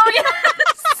doing. Oh,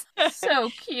 yes. So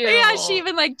cute. But yeah, she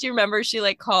even like, do you remember she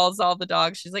like calls all the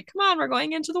dogs? She's like, come on, we're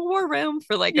going into the war room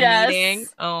for like a meeting.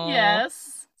 Oh,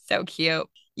 yes. So cute.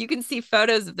 You can see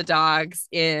photos of the dogs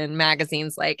in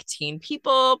magazines like Teen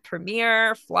People,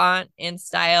 Premiere, Flaunt, In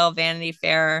Style, Vanity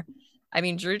Fair. I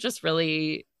mean, Drew just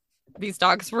really, these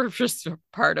dogs were just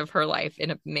part of her life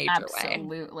in a major way.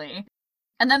 Absolutely.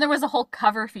 And then there was a whole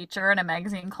cover feature in a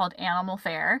magazine called Animal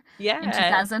Fair in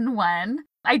 2001.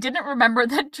 I didn't remember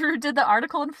that Drew did the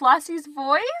article in Flossie's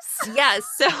voice. Yeah,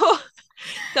 so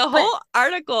the whole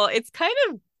article, it's kind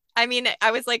of, I mean,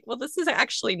 I was like, well, this is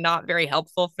actually not very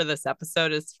helpful for this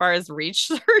episode as far as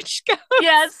research goes.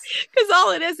 Yes. Because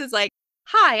all it is like,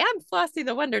 hi, I'm Flossie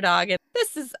the Wonder Dog, and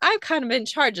I'm kind of in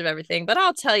charge of everything, but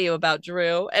I'll tell you about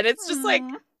Drew. And it's just like,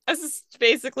 this is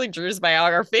basically Drew's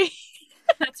biography.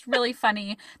 That's really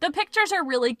funny. The pictures are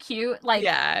really cute. Like,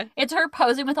 it's her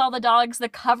posing with all the dogs. The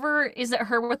cover, is it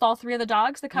her with all three of the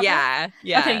dogs? The cover? Yeah.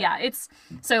 Okay, yeah. It's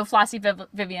so Flossie,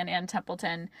 Vivian, and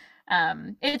Templeton.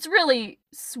 It's really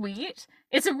sweet.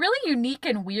 It's a really unique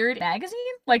and weird magazine.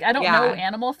 Like, I don't know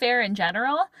Animal Fair in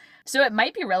general, so it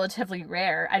might be relatively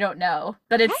rare. I don't know,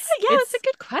 but it's that's a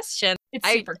good question. It's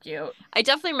super cute. I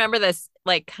definitely remember this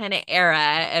like kind of era,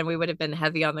 and we would have been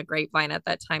heavy on the grapevine at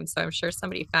that time, so I'm sure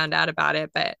somebody found out about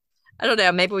it, but I don't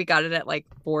know, maybe we got it at like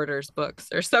Borders Books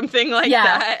or something like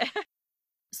that.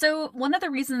 So one of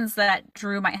the reasons that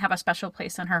Drew might have a special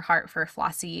place in her heart for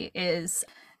Flossie is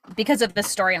because of this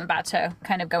story I'm about to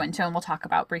kind of go into and we'll talk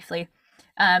about briefly.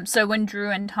 So when Drew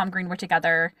and Tom Green were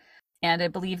together, and I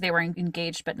believe they were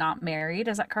engaged but not married,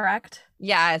 is that correct?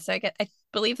 Yeah, so I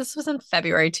believe this was in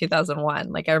February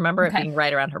 2001. Like, I remember it being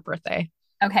right around her birthday.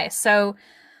 Okay, so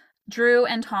Drew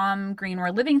and Tom Green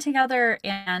were living together,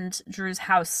 and Drew's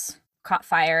house caught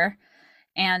fire.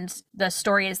 And the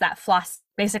story is that Floss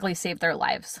basically saved their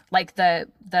lives. Like, the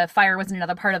fire was in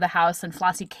another part of the house, and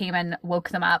Flossie came and woke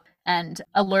them up and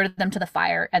alerted them to the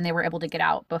fire, and they were able to get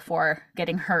out before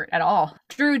getting hurt at all.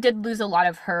 Drew did lose a lot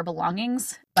of her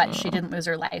belongings, but she didn't lose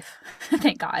her life.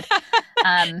 Thank God.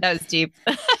 That was deep.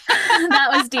 That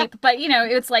was deep. But, you know,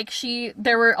 it's like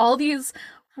there were all these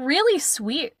really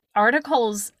sweet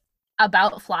articles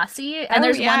about Flossie, and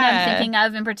there's one I'm thinking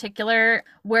of in particular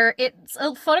where it's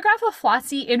a photograph of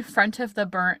Flossie in front of the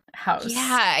burnt house. Yeah,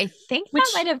 I think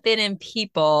that might have been in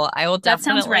People. I will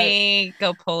definitely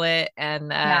go pull it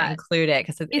and include it,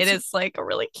 because it is like a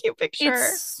really cute picture.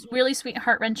 It's really sweet,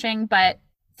 heart-wrenching, but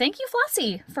thank you,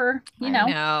 Flossie, for, you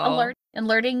know.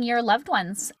 Alerting your loved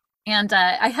ones. And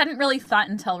I hadn't really thought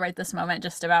until right this moment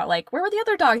just about like, where were the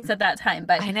other dogs at that time?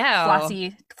 But I know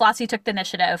Flossie took the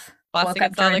initiative. Flossie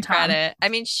gets all the credit. I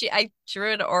mean,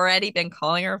 Drew had already been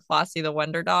calling her Flossie the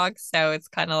Wonder Dog, so it's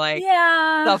kind of like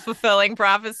self-fulfilling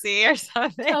prophecy or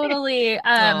something. Totally.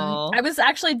 I was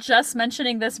actually just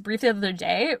mentioning this briefly the other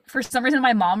day. For some reason,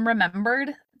 my mom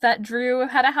remembered that Drew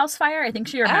had a house fire. I think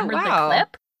she remembered the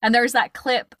clip. And there's that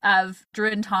clip of Drew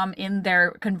and Tom in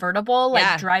their convertible,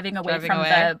 like driving away from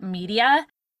the media.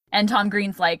 And Tom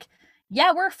Green's like,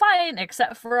 yeah, we're fine,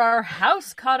 except for our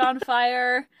house caught on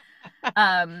fire.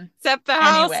 Except the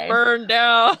house burned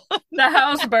down. The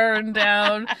house burned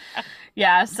down.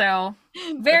 Yeah, so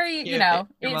very, you know,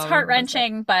 it's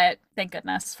heart-wrenching, but thank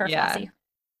goodness for Flossie.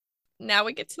 Now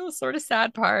we get to the sort of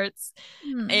sad parts.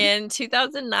 In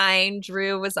 2009,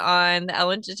 Drew was on the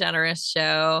Ellen DeGeneres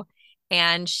show,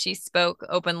 and she spoke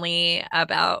openly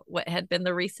about what had been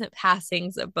the recent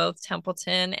passings of both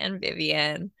Templeton and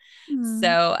Vivian.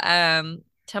 So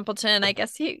Templeton, I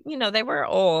guess they were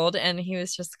old and he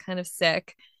was just kind of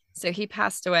sick. So he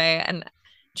passed away. And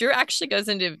Drew actually goes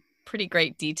into pretty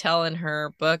great detail in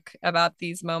her book about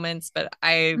these moments, but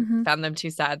I found them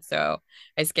too sad. So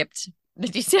I skipped the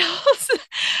details.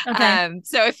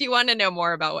 So if you want to know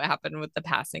more about what happened with the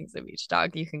passings of each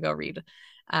dog, you can go read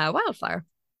Wildflower.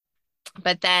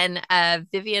 But then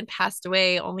Vivian passed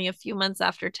away only a few months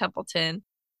after Templeton.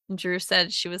 And Drew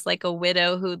said she was like a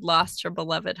widow who'd lost her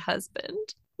beloved husband.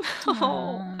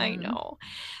 Oh, I know.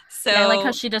 So I like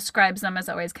how she describes them as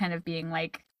always kind of being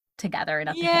like together and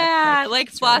at the hip.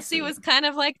 Like Flossy really was kind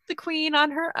of like the queen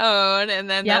on her own, and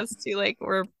then those two like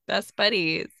were best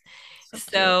buddies.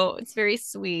 So it's very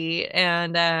sweet.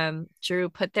 And Drew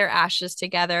put their ashes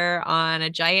together on a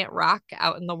giant rock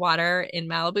out in the water in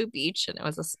Malibu Beach. And it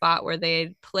was a spot where they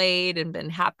had played and been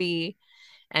happy.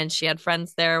 And she had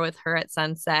friends there with her at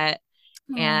sunset.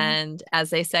 Aww. And as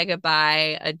they said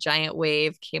goodbye, a giant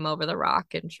wave came over the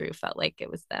rock, and Drew felt like it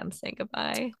was them saying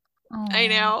goodbye. Aww. I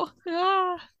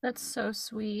know. That's so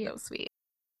sweet. So sweet.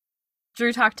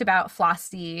 Drew talked about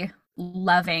Flossie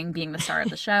loving being the star of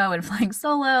the show and flying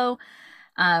solo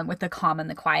with the calm and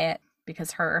the quiet,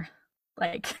 because her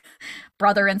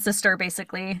brother and sister,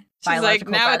 basically. She's like,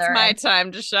 now it's my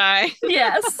time to shine.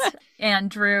 Yes. And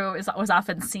Drew was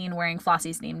often seen wearing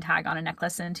Flossie's name tag on a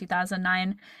necklace in 2009.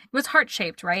 It was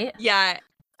heart-shaped, right? Yeah.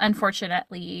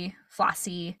 Unfortunately,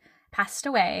 Flossie passed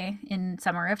away in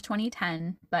summer of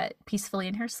 2010, but peacefully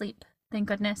in her sleep. Thank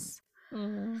goodness.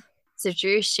 Mm. So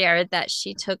Drew shared that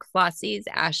she took Flossie's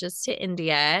ashes to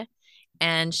India,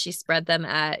 and she spread them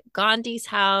at Gandhi's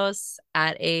house,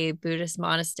 at a Buddhist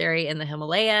monastery in the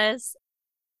Himalayas.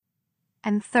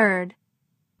 And third,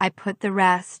 I put the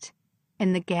rest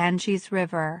in the Ganges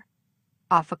River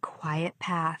off a quiet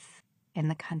path in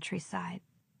the countryside.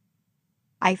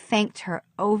 I thanked her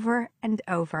over and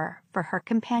over for her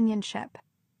companionship.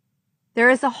 There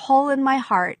is a hole in my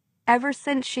heart ever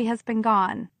since she has been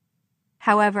gone.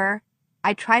 However,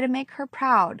 I try to make her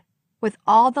proud with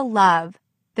all the love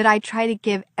that I try to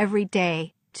give every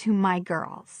day to my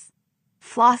girls.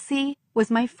 Flossie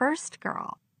was my first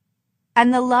girl,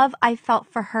 and the love I felt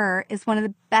for her is one of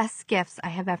the best gifts I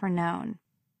have ever known.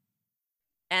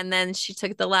 And then she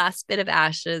took the last bit of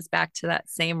ashes back to that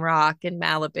same rock in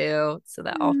Malibu so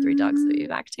that all three dogs would be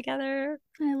back together.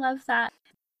 I love that.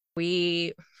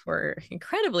 We were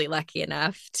incredibly lucky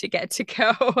enough to get to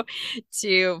go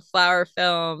to Flower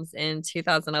Films in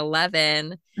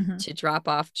 2011 to drop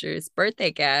off Drew's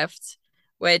birthday gift,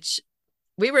 which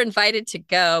we were invited to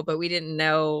go, but we didn't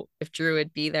know if Drew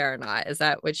would be there or not. Is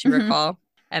that what you recall?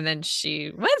 And then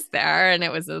she was there, and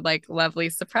it was a lovely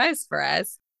surprise for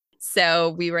us. So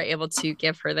we were able to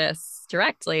give her this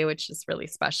directly, which is really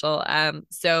special.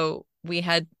 So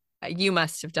you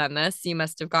must have done this. You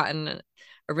must have gotten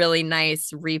a really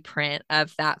nice reprint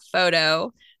of that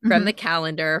photo from the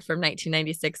calendar from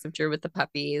 1996 of Drew with the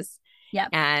puppies. Yep.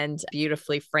 And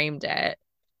beautifully framed it.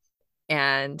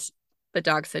 And the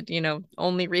dog said,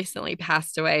 only recently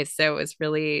passed away. So it was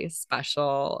really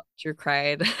special. Drew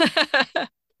cried.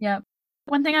 Yep.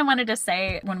 One thing I wanted to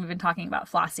say when we've been talking about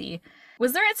Flossie,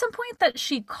 was there at some point that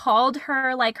she called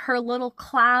her her little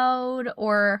cloud,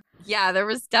 or? Yeah, there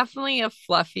was definitely a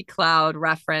fluffy cloud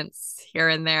reference here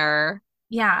and there.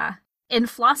 Yeah. And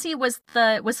Flossie was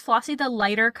Flossie the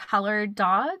lighter colored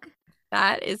dog?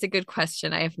 That is a good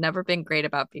question. I have never been great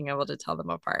about being able to tell them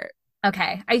apart.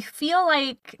 Okay. I feel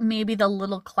like maybe the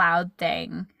little cloud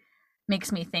thing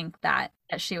makes me think that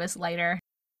she was lighter.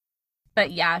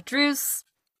 But yeah, Drew's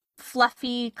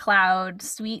fluffy cloud,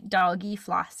 sweet doggy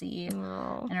Flossie,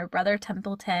 and her brother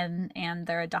Templeton, and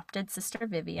their adopted sister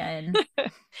Vivian.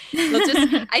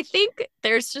 I think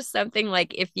there's just something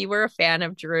if you were a fan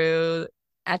of Drew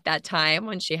at that time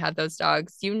when she had those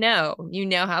dogs, you know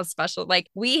how special,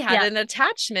 we had an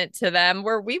attachment to them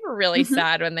where we were really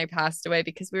sad when they passed away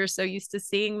because we were so used to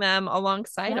seeing them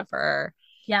alongside of her.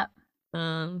 Yeah.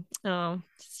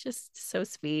 It's just so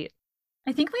sweet.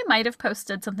 I think we might have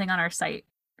posted something on our site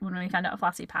when we found out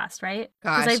Flossie passed, right?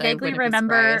 Gosh, because I vaguely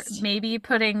remember maybe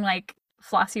putting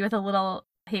Flossie with a little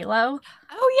halo.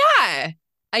 Oh yeah,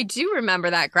 I do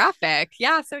remember that graphic.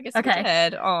 Yeah, so I guess we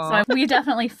did. So we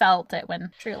definitely felt it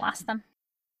when Drew lost them.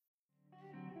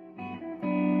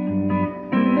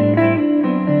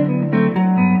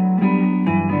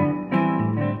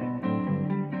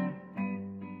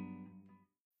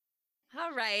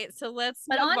 All right, so let's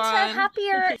move on to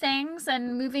happier things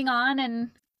and moving on.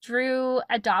 And Drew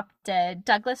adopted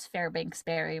Douglas Fairbanks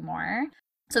Barrymore.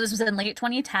 So this was in late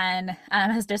 2010,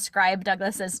 has described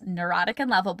Douglas as neurotic and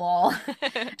lovable.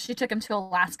 She took him to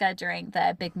Alaska during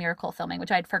the Big Miracle filming, which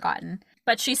I'd forgotten.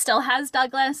 But she still has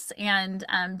Douglas, and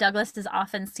Douglas is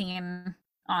often seen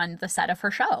on the set of her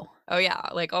show. Oh yeah,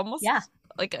 almost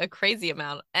a crazy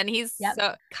amount. And he's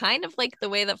so kind of the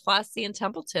way that Flossie and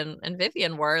Templeton and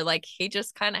Vivian were. He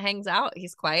just kind of hangs out.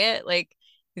 He's quiet.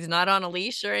 He's not on a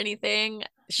leash or anything.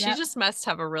 She just must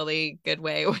have a really good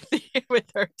way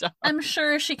with her dog. I'm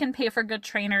sure she can pay for good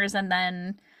trainers, and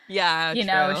then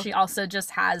she also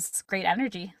just has great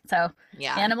energy. So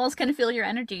animals can feel your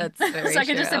energy. That's very so I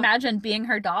can just imagine being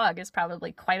her dog is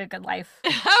probably quite a good life.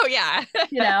 Oh yeah.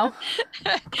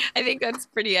 I think that's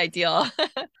pretty ideal.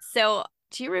 So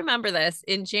do you remember this?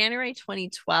 In January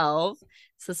 2012,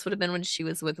 so this would have been when she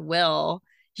was with Will,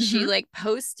 she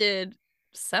posted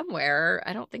somewhere.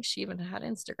 I don't think she even had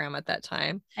Instagram at that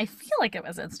time. I feel like it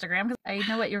was Instagram because I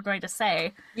know what you're going to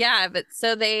say. Yeah, but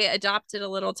so they adopted a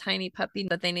little tiny puppy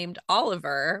that they named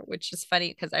Oliver, which is funny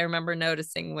because I remember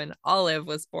noticing when Olive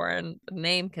was born, the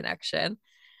name connection.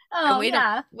 Oh,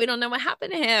 and we don't know what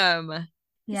happened to him.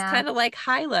 He's kind of like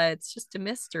Hyla. It's just a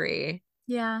mystery.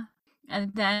 Yeah.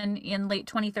 And then in late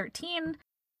 2013,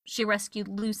 she rescued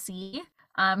Lucy,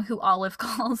 who Olive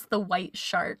calls the white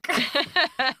shark.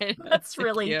 That's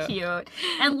really cute.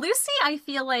 And Lucy, I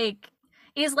feel like,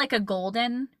 is like a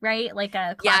golden, right? Like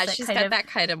a classic. Yeah, she's got that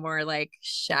kind of more like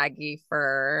shaggy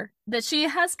fur. That she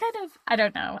has kind of, I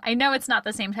don't know. I know it's not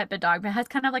the same type of dog, but it has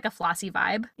kind of like a Flossy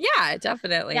vibe. Yeah,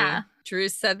 definitely. Yeah. Drew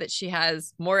said that she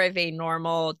has more of a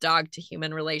normal dog to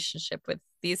human relationship with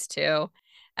these two,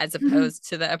 as opposed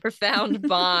to the profound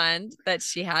bond that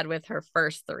she had with her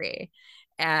first three.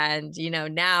 And,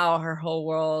 now her whole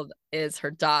world is her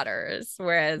daughters.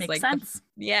 Whereas Makes like, sense.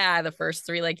 the first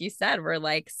three, like you said, were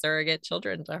like surrogate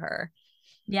children to her.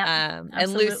 Yeah.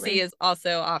 And Lucy is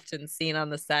also often seen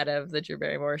on the set of the Drew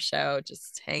Barrymore show,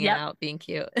 just hanging out, being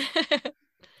cute.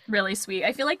 Really sweet.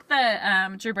 I feel like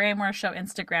the Drew Barrymore show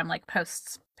Instagram like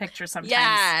posts pictures sometimes.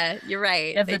 Yeah, you're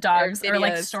right. Of the dogs or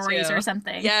like stories too. Or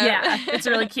something. Yeah. It's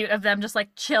really cute of them just like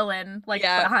chilling like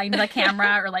behind the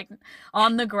camera or like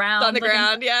on the ground. On the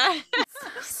ground, yeah.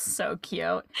 So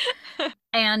cute.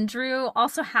 And Drew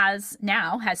also has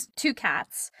two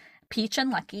cats, Peach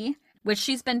and Lucky, which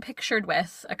she's been pictured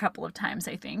with a couple of times,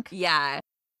 I think. Yeah.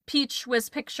 Peach was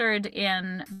pictured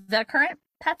in the current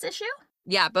Pets issue.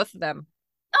 Yeah, both of them.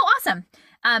 Oh, awesome.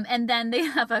 And then they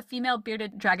have a female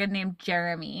bearded dragon named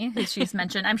Jeremy, who she's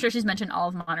mentioned. I'm sure she's mentioned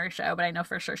Olive on her show, but I know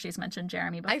for sure she's mentioned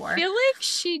Jeremy before. I feel like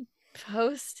she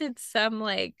posted some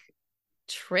like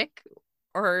trick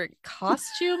or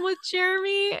costume with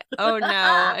Jeremy. Oh no,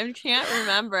 I can't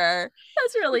remember.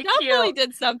 That's really cute. Definitely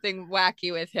did something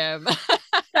wacky with him.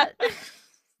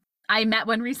 I met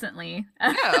one recently.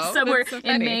 Somewhere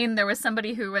in Maine, there was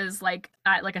somebody who was like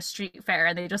at like a street fair,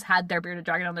 and they just had their bearded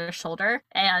dragon on their shoulder,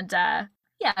 and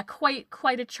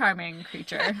quite a charming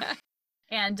creature.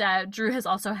 And Drew has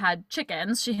also had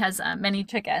chickens. She has many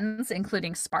chickens,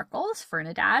 including Sparkles,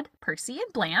 Fernandad, Percy,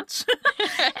 and Blanche.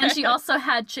 And she also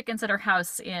had chickens at her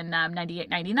house in 98,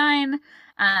 99.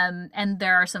 And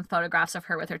there are some photographs of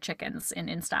her with her chickens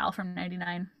in style from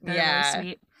 99. They're really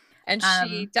sweet. And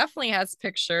she definitely has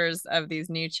pictures of these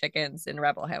new chickens in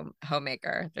Rebel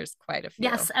Homemaker. There's quite a few.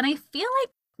 Yes, and I feel like,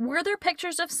 were there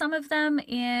pictures of some of them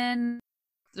in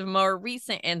the more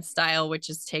recent in style, which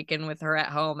is taken with her at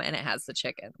home, and it has the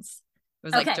chickens. It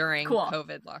was like during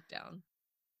COVID lockdown.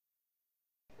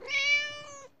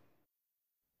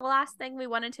 The last thing we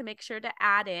wanted to make sure to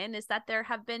add in is that there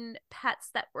have been pets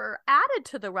that were added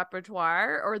to the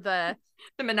repertoire, or the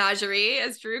menagerie,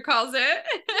 as Drew calls it.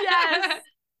 Yes.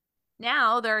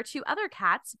 Now there are two other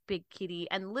cats, Big Kitty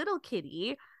and Little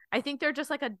Kitty. I think they're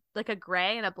just like a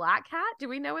gray and a black cat. Do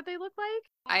we know what they look like?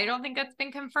 I don't think that's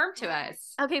been confirmed to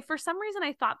us. Okay, for some reason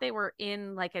I thought they were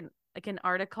in like an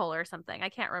article or something. I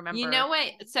can't remember. You know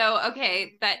what? So,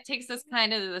 okay, that takes us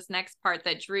kind of to this next part,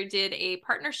 that Drew did a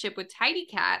partnership with Tidy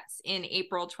Cats in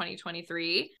April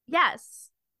 2023.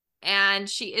 Yes. And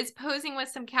she is posing with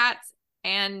some cats,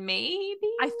 and maybe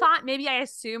I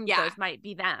assumed those might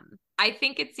be them. I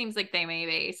think it seems like they may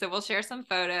be. So we'll share some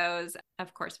photos.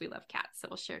 Of course, we love cats, so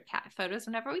we'll share cat photos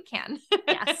whenever we can.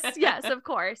 Yes, of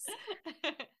course.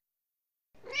 But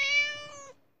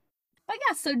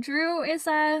yeah, so Drew is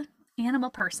a animal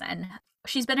person.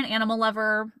 She's been an animal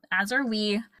lover, as are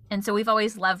we. And so we've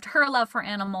always loved her love for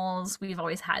animals. We've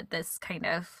always had this kind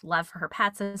of love for her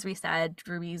pets, as we said.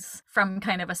 Drewies, from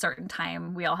kind of a certain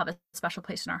time, we all have a special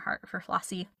place in our heart for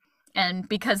Flossy. And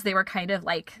because they were kind of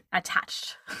like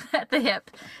attached at the hip,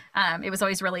 it was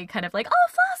always really kind of like, oh,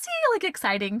 Flossy, like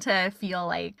exciting to feel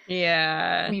like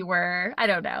we were, I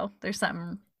don't know, there's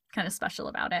something kind of special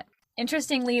about it.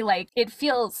 Interestingly, like it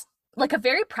feels like a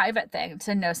very private thing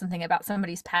to know something about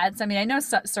somebody's pets. I mean, I know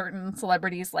certain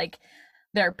celebrities, like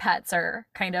their pets are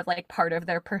kind of like part of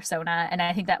their persona. And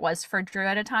I think that was for Drew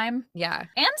at a time. Yeah.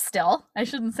 And still, I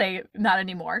shouldn't say not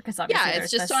anymore, because obviously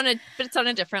it's just but it's on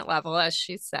a different level, as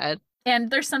she said.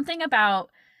 And there's something about,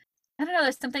 I don't know,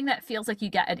 there's something that feels like you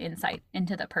get an insight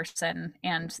into the person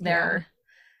and their,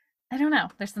 I don't know,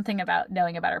 there's something about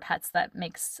knowing about our pets that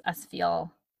makes us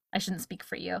feel, I shouldn't speak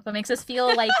for you, but makes us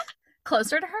feel like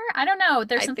closer to her. I don't know.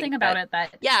 There's something about it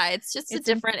that. Yeah, it's just a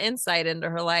different insight into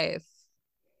her life.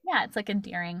 Yeah, it's like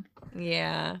endearing.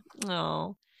 Yeah.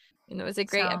 Oh, and it was a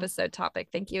great episode topic.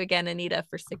 Thank you again, Anita,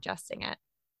 for suggesting it.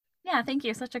 Yeah, thank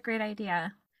you. Such a great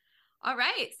idea. All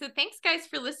right. So thanks, guys,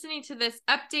 for listening to this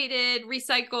updated,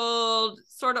 recycled,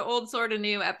 sort of old, sort of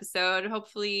new episode.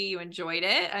 Hopefully you enjoyed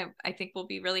it. I think we'll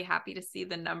be really happy to see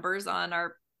the numbers on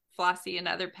our Flossy and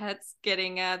other pets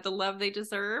getting the love they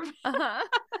deserve. Uh-huh.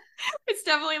 It's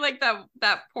definitely like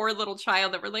that poor little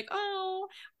child that we're like, oh,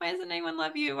 why doesn't anyone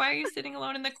love you? Why are you sitting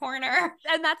alone in the corner?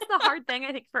 And that's the hard thing,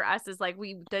 I think, for us is like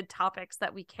we did topics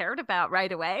that we cared about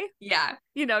right away. Yeah.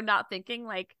 You know, not thinking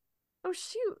like, oh,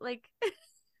 shoot, like...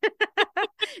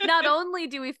 Not only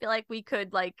do we feel like we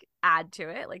could like add to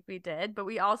it like we did, but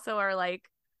we also are like,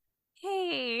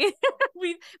 hey,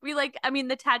 we like, I mean,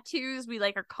 the tattoos, we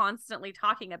like are constantly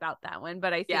talking about that one,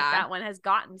 but I think that one has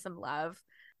gotten some love.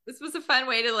 This was a fun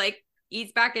way to like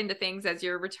ease back into things as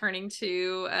you're returning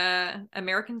to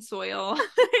American soil.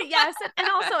 Yes. And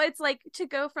also it's like to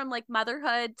go from like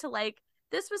motherhood to like,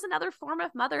 this was another form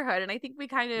of motherhood. And I think we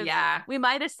kind of, we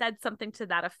might have said something to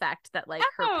that effect that like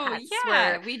her pets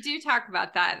were. We do talk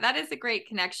about that. That is a great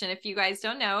connection. If you guys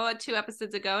don't know, 2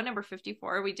 episodes ago, number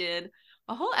 54, we did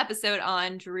a whole episode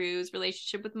on Drew's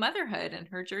relationship with motherhood and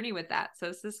her journey with that. So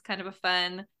this is kind of a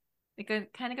fun, it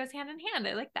kind of goes hand in hand.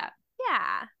 I like that.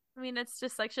 Yeah. I mean, it's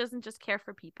just like she doesn't just care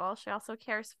for people. She also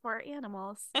cares for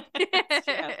animals.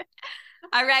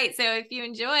 All right. So if you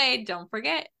enjoyed, don't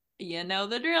forget, you know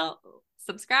the drill.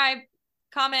 Subscribe,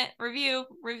 comment, review,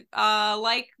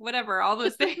 like, whatever, all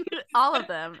those things. All of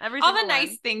them. All the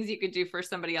nice things you could do for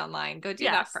somebody online. Go do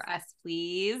that for us,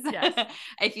 please. Yes.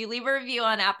 If you leave a review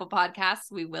on Apple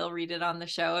Podcasts, we will read it on the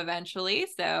show eventually.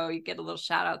 So you get a little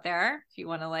shout out there. If you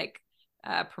want to like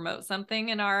promote something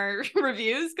in our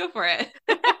reviews, go for it.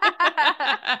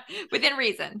 Within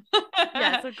reason.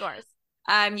 Yes, of course.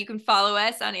 You can follow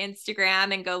us on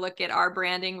Instagram and go look at our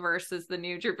branding versus the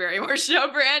new Drew Barrymore Show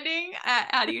branding at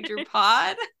How Do You Drew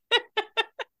Pod.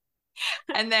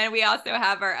 And then we also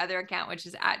have our other account, which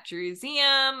is at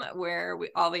Drewseum, where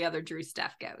all the other Drew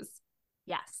stuff goes.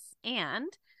 Yes. And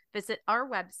visit our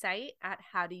website at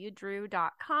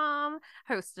howdoyoudrew.com,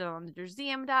 hosted on the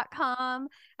drewseum.com.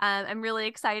 I'm really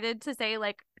excited to say,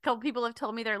 like, a couple people have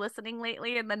told me they're listening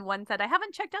lately, and then one said, I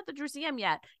haven't checked out the Drewseum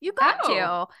yet. You got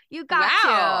to. You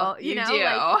got to. You know,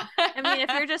 like, I mean, if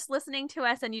you're just listening to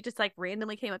us and you just like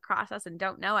randomly came across us and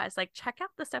don't know us, like check out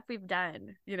the stuff we've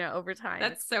done, you know, over time.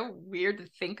 That's so weird to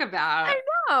think about. I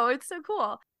know. It's so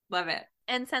cool. Love it.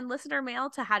 And send listener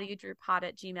mail to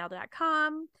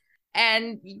howdoyoudrewpod@gmail.com.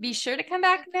 And be sure to come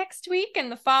back next week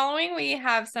and the following. We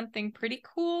have something pretty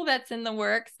cool that's in the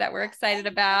works that we're excited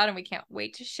about, and we can't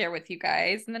wait to share with you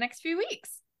guys in the next few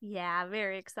weeks. Yeah,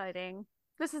 very exciting.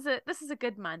 This is a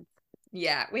good month.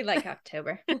 Yeah, we like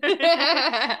October.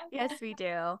 Yes, we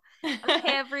do. Okay,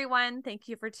 everyone. Thank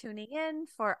you for tuning in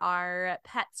for our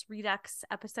Pets Redux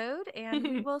episode, and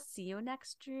we will see you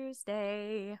next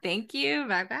Tuesday. Thank you.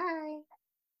 Bye-bye.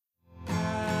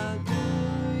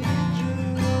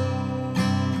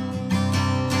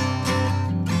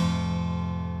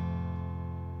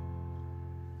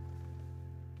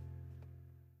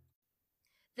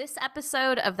 This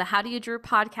episode of the How Do You Drew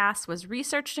podcast was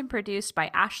researched and produced by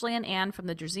Ashley and Ann from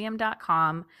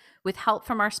thedrewseum.com with help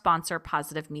from our sponsor,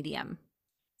 Positive Medium.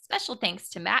 Special thanks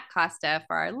to Matt Costa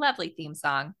for our lovely theme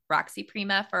song, Roxy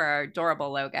Prima for our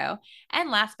adorable logo,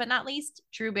 and last but not least,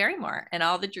 Drew Barrymore and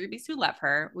all the Drewbies who love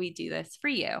her. We do this for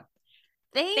you.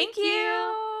 Thank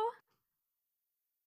you.